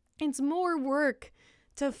 It's more work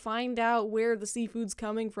to find out where the seafood's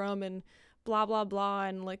coming from and blah, blah, blah,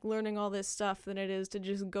 and like learning all this stuff than it is to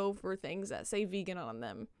just go for things that say vegan on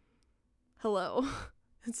them. Hello.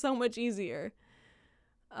 It's so much easier.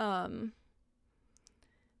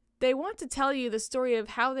 They want to tell you the story of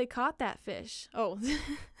how they caught that fish. Oh,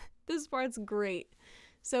 this part's great.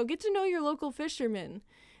 So get to know your local fishermen.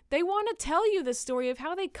 They want to tell you the story of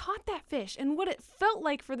how they caught that fish and what it felt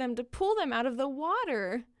like for them to pull them out of the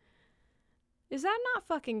water. Is that not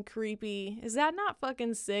fucking creepy? Is that not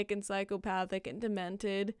fucking sick and psychopathic and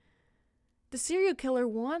demented? The serial killer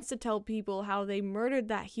wants to tell people how they murdered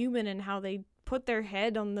that human and how they put their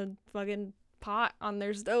head on the fucking pot on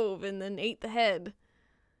their stove and then ate the head.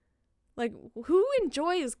 Like, who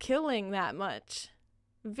enjoys killing that much?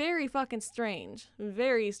 Very fucking strange.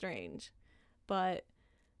 Very strange. But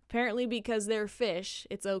apparently because they're fish,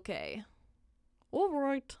 it's okay.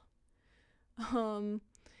 Alright. And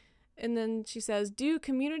then she says, do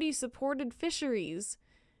community-supported fisheries.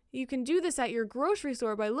 You can do this at your grocery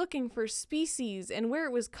store by looking for species and where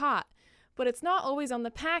it was caught. But it's not always on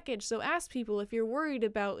the package, so ask people if you're worried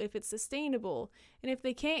about if it's sustainable. And if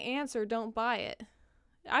they can't answer, don't buy it.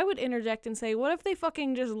 I would interject and say, what if they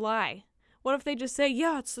fucking just lie? What if they just say,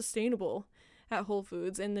 yeah, it's sustainable at Whole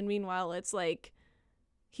Foods, and then meanwhile it's like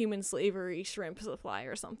human slavery shrimp supply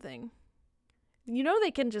or something? You know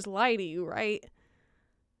they can just lie to you, right?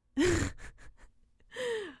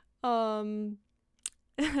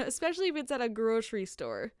 Especially if it's at a grocery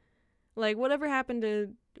store. Like, whatever happened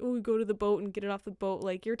to, we go to the boat and get it off the boat.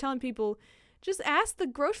 Like, you're telling people, just ask the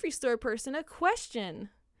grocery store person a question.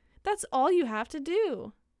 That's all you have to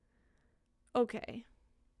do. Okay.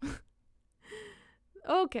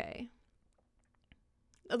 Okay.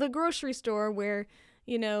 The grocery store where,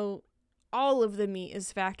 you know, all of the meat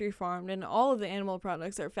is factory farmed and all of the animal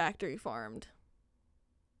products are factory farmed.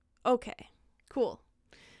 Okay. Cool.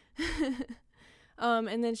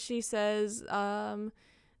 And then she says,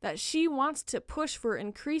 that she wants to push for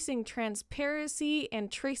increasing transparency and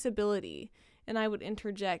traceability. And I would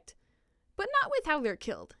interject, but not with how they're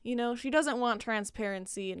killed. You know, she doesn't want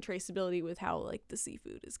transparency and traceability with how, like, the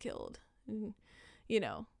seafood is killed. You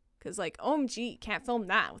know, because, like, OMG, can't film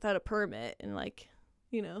that without a permit. And, like,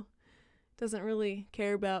 you know, doesn't really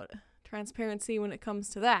care about transparency when it comes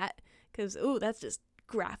to that. Because, ooh, that's just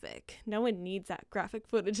graphic. No one needs that graphic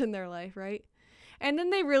footage in their life, right? And then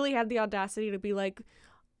they really had the audacity to be like,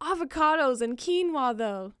 avocados and quinoa,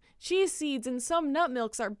 though. Chia seeds and some nut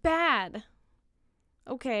milks are bad.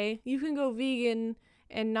 Okay, you can go vegan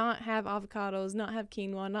and not have avocados, not have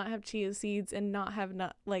quinoa, not have chia seeds, and not have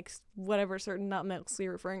nut, like, whatever certain nut milks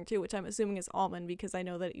you're referring to, which I'm assuming is almond because I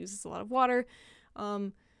know that it uses a lot of water.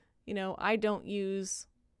 You know, I don't use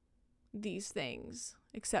these things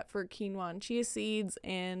except for quinoa and chia seeds,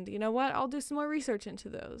 and you know what? I'll do some more research into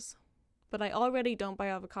those. But I already don't buy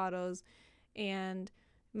avocados, and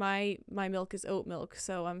my milk is oat milk,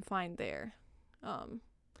 so I'm fine there.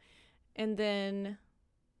 And then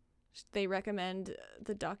they recommend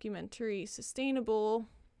the documentary Sustainable,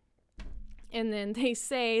 and then they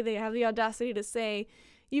have the audacity to say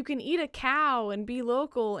you can eat a cow and be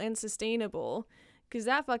local and sustainable, because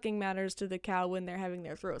that fucking matters to the cow when they're having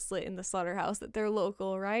their throat slit in the slaughterhouse, that they're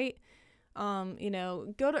local, right? You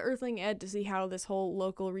know, go to Earthling Ed to see how this whole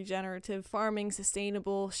local regenerative farming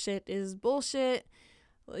sustainable shit is bullshit.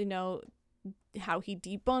 You know, how he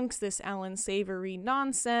debunks this Alan Savory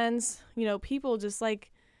nonsense. You know, people just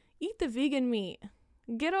like, eat the vegan meat.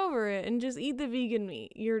 Get over it and just eat the vegan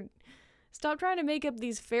meat. Stop trying to make up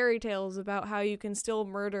these fairy tales about how you can still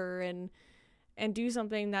murder and do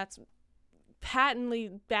something that's patently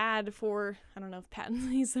bad for, I don't know if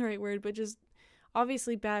patently is the right word, but just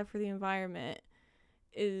obviously bad for the environment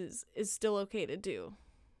is still okay to do.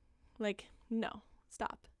 Like, no,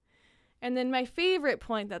 stop. And then my favorite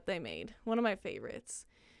point that they made, one of my favorites,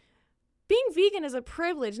 being vegan is a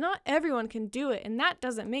privilege. Not everyone can do it, and that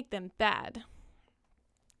doesn't make them bad.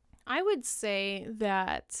 I would say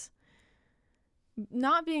that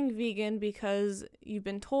not being vegan because you've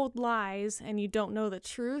been told lies and you don't know the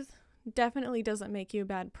truth definitely doesn't make you a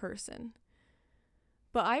bad person.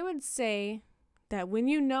 But I would say that when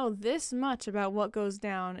you know this much about what goes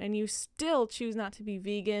down and you still choose not to be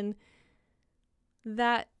vegan,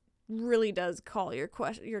 that really does call your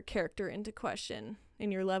character into question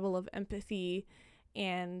and your level of empathy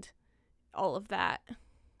and all of that.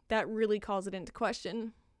 That really calls it into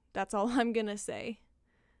question. That's all I'm gonna say.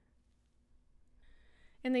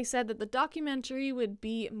 And they said that the documentary would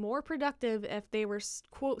be more productive if they were,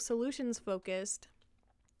 quote, solutions focused.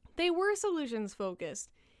 They were solutions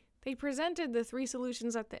focused. They presented the 3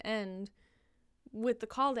 solutions at the end with the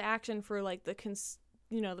call to action for, like, the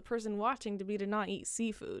person watching to be to not eat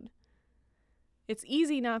seafood. It's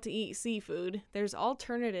easy not to eat seafood. There's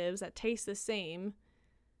alternatives that taste the same.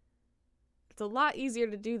 It's a lot easier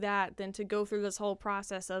to do that than to go through this whole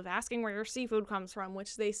process of asking where your seafood comes from,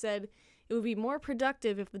 which they said it would be more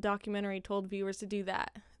productive if the documentary told viewers to do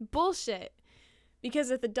that. Bullshit.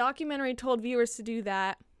 Because if the documentary told viewers to do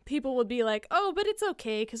that, people would be like, oh, but it's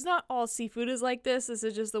okay, because not all seafood is like this. This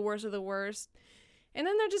is just the worst of the worst. And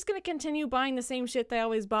then they're just going to continue buying the same shit they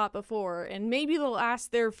always bought before. And maybe they'll ask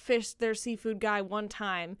their seafood guy one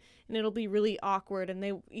time, and it'll be really awkward, and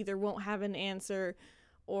they either won't have an answer,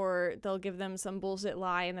 or they'll give them some bullshit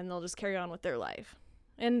lie, and then they'll just carry on with their life.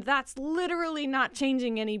 And that's literally not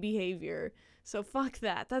changing any behavior. So fuck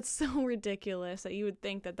that. That's so ridiculous that you would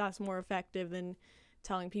think that that's more effective than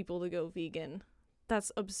telling people to go vegan.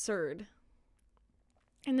 That's absurd.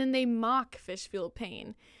 And then they mock fish feel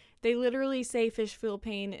pain. They literally say fish feel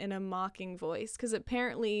pain in a mocking voice, because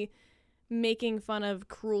apparently making fun of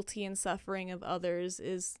cruelty and suffering of others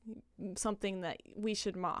is something that we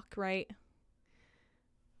should mock, right?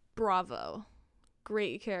 Bravo.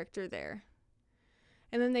 Great character there.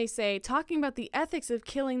 And then they say, talking about the ethics of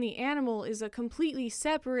killing the animal is a completely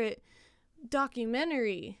separate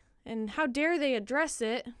documentary, and how dare they address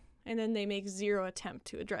it? And then they make zero attempt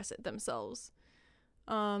to address it themselves.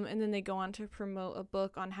 And then they go on to promote a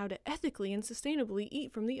book on how to ethically and sustainably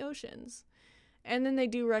eat from the oceans. And then they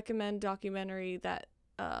do recommend documentary that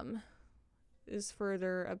is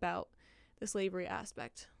further about the slavery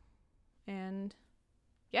aspect. And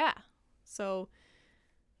yeah, so,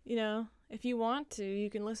 you know, if you want to, you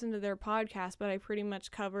can listen to their podcast, but I pretty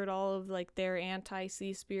much covered all of like their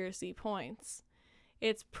anti-Seaspiracy points.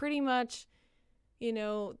 It's pretty much, you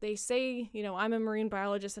know, they say, you know, I'm a marine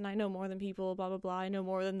biologist and I know more than people, blah, blah, blah. I know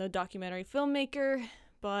more than the documentary filmmaker,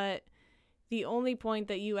 but the only point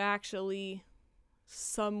that you actually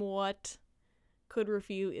somewhat could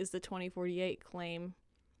refute is the 2048 claim,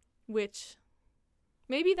 which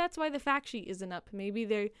maybe that's why the fact sheet isn't up. Maybe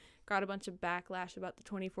they got a bunch of backlash about the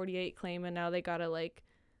 2048 claim and now they gotta, like,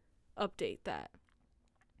 update that.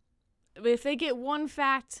 But if they get one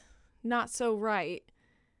fact not so right,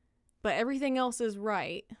 but everything else is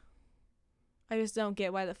right, I just don't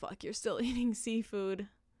get why the fuck you're still eating seafood.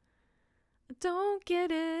 I don't get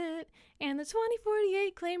it. And the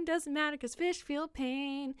 2048 claim doesn't matter because fish feel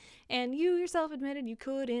pain. And you yourself admitted you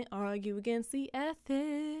couldn't argue against the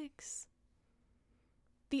ethics.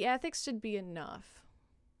 The ethics should be enough.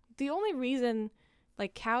 The only reason,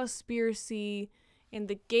 like, Cowspiracy and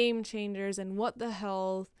the Game Changers and What the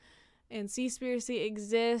Hell and Seaspiracy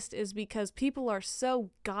exist is because people are so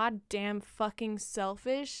goddamn fucking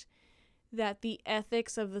selfish that the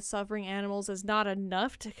ethics of the suffering animals is not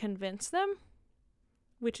enough to convince them,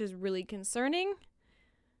 which is really concerning.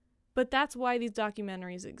 But that's why these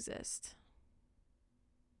documentaries exist.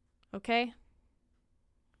 Okay?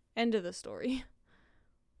 End of the story.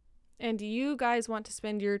 And do you guys want to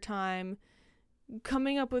spend your time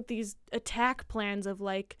coming up with these attack plans of,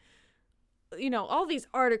 like, you know, all these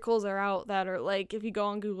articles are out that are like, if you go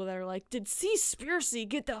on Google, that are like, did Seaspiracy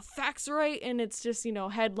get the facts right? And it's just, you know,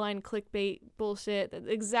 headline clickbait bullshit. That's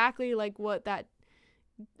exactly like what that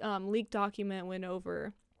leaked document went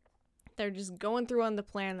over. They're just going through on the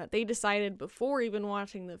plan that they decided before even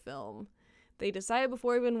watching the film. They decided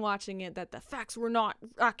before even watching it that the facts were not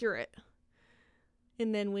accurate.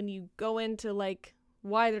 And then when you go into, like,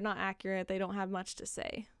 why they're not accurate, they don't have much to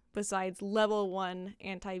say besides level 1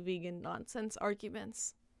 anti-vegan nonsense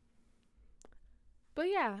arguments. But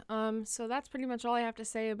yeah, so that's pretty much all I have to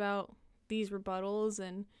say about these rebuttals.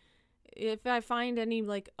 And if I find any,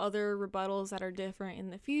 like, other rebuttals that are different in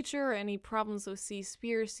the future, or any problems with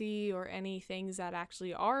Seaspiracy, or any things that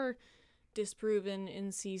actually are disproven in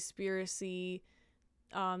Seaspiracy,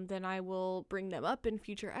 then I will bring them up in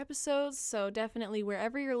future episodes. So definitely,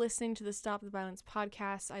 wherever you're listening to the Stop the Violence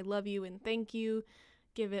podcast, I love you and thank you.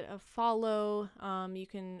 Give it a follow. You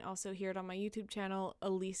can also hear it on my YouTube channel,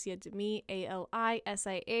 Alicia Demi,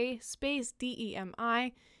 ALISIA space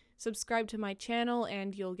DEMI. Subscribe to my channel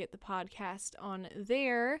and you'll get the podcast on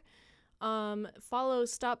there. Follow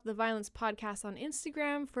Stop the Violence podcast on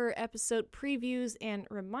Instagram for episode previews and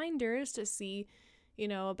reminders to see, you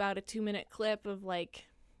know, about a 2-minute clip of, like,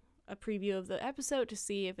 a preview of the episode to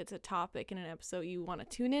see if it's a topic in an episode you want to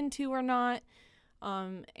tune into or not.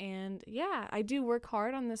 And yeah, I do work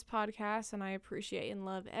hard on this podcast and I appreciate and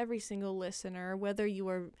love every single listener, whether you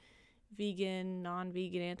are vegan,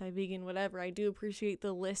 non-vegan, anti-vegan, whatever. I do appreciate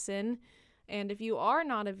the listen. And if you are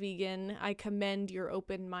not a vegan, I commend your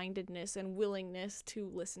open-mindedness and willingness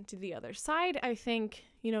to listen to the other side. I think,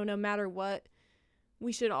 you know, no matter what,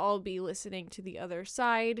 we should all be listening to the other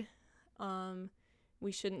side.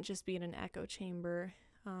 we shouldn't just be in an echo chamber.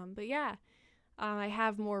 But yeah, I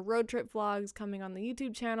have more road trip vlogs coming on the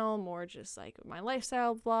YouTube channel, more just like my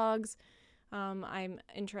lifestyle vlogs. I'm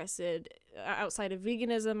interested, outside of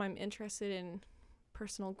veganism, I'm interested in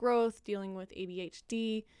personal growth, dealing with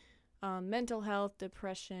ADHD, mental health,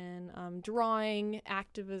 depression, drawing,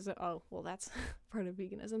 activism. Oh, well, that's part of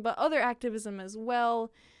veganism, but other activism as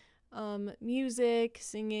well. Music,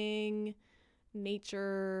 singing,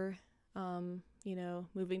 nature,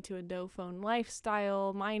 moving to a no phone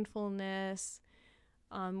lifestyle, mindfulness,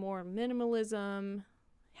 more minimalism,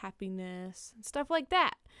 happiness, and stuff like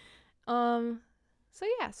that. So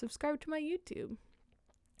yeah, subscribe to my YouTube.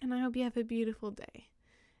 And I hope you have a beautiful day.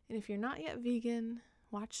 And if you're not yet vegan,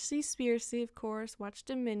 watch Seaspiracy, of course, watch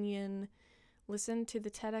Dominion, listen to the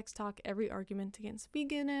TEDx talk Every Argument Against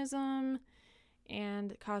Veganism,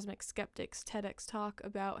 and Cosmic Skeptics TEDx talk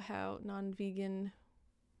about how the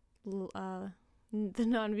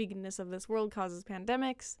non-veganness of this world causes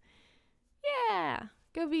pandemics. Yeah,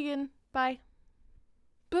 go vegan. Bye.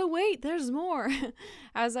 But wait, there's more.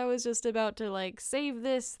 As I was just about to save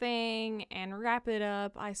this thing and wrap it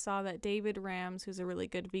up, I saw that David Rams, who's a really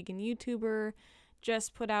good vegan YouTuber,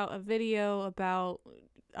 just put out a video about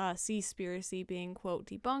Seaspiracy being, quote,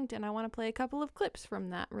 debunked, and I want to play a couple of clips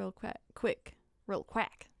from that real quick.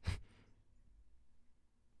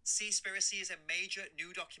 Seaspiracy is a major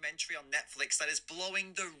new documentary on Netflix that is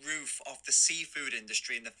blowing the roof off the seafood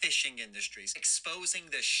industry and the fishing industries, exposing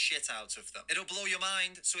the shit out of them. It'll blow your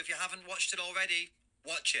mind, so if you haven't watched it already,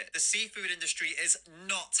 watch it. The seafood industry is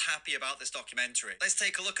not happy about this documentary. Let's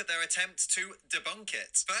take a look at their attempt to debunk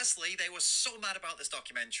it. Firstly, they were so mad about this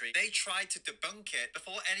documentary, they tried to debunk it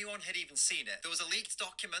before anyone had even seen it. There was a leaked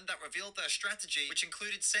document that revealed their strategy, which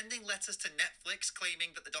included sending letters to Netflix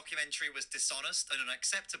claiming that the documentary was dishonest and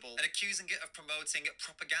unacceptable, and accusing it of promoting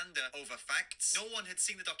propaganda over facts. No one had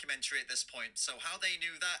seen the documentary at this point, so how they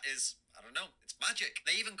knew that is, I don't know, it's magic.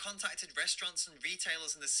 They even contacted restaurants and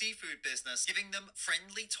retailers in the seafood business, giving them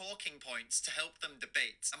friendly talking points to help them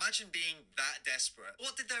debate. Imagine being that desperate.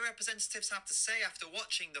 What did their representatives have to say after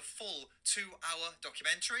watching the full 2-hour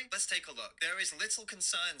documentary? Let's take a look. There is little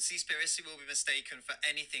concern Seaspiracy will be mistaken for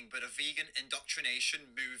anything but a vegan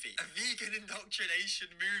indoctrination movie. A vegan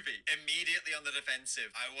indoctrination movie. Immediately on the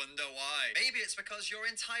defensive. I wonder why. Maybe it's because your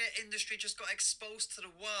entire industry just got exposed to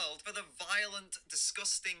the world for the violent,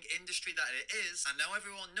 disgusting industry that it is, and now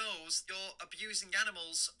everyone knows you're abusing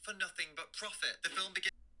animals for nothing but profit. The film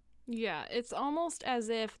begins. Yeah, it's almost as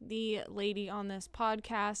if the lady on this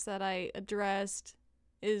podcast that I addressed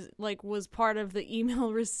was part of the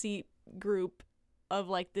email receipt group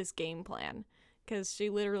of this game plan, because she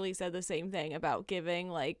literally said the same thing about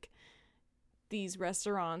giving these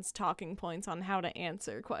restaurants talking points on how to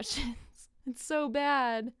answer questions. It's so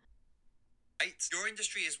bad. Your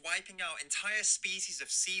industry is wiping out entire species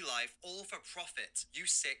of sea life, all for profit. You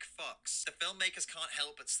sick fucks. The filmmakers can't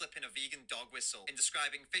help but slip in a vegan dog whistle. In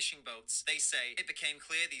describing fishing boats, they say, it became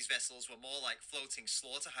clear these vessels were more like floating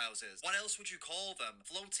slaughterhouses. What else would you call them?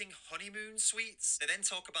 Floating honeymoon suites? They then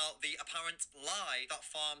talk about the apparent lie that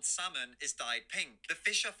farmed salmon is dyed pink. The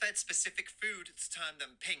fish are fed specific food to turn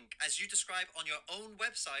them pink. As you describe on your own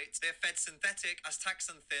website, they're fed synthetic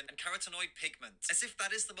astaxanthin and carotenoid pigment. As if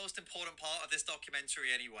that is the most important part of this documentary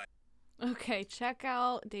anyway. Okay, check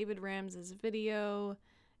out David Rams's video.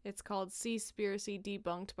 It's called Seaspiracy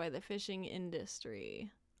Debunked by the Fishing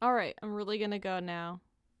Industry. Alright, I'm really gonna go now.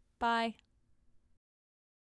 Bye.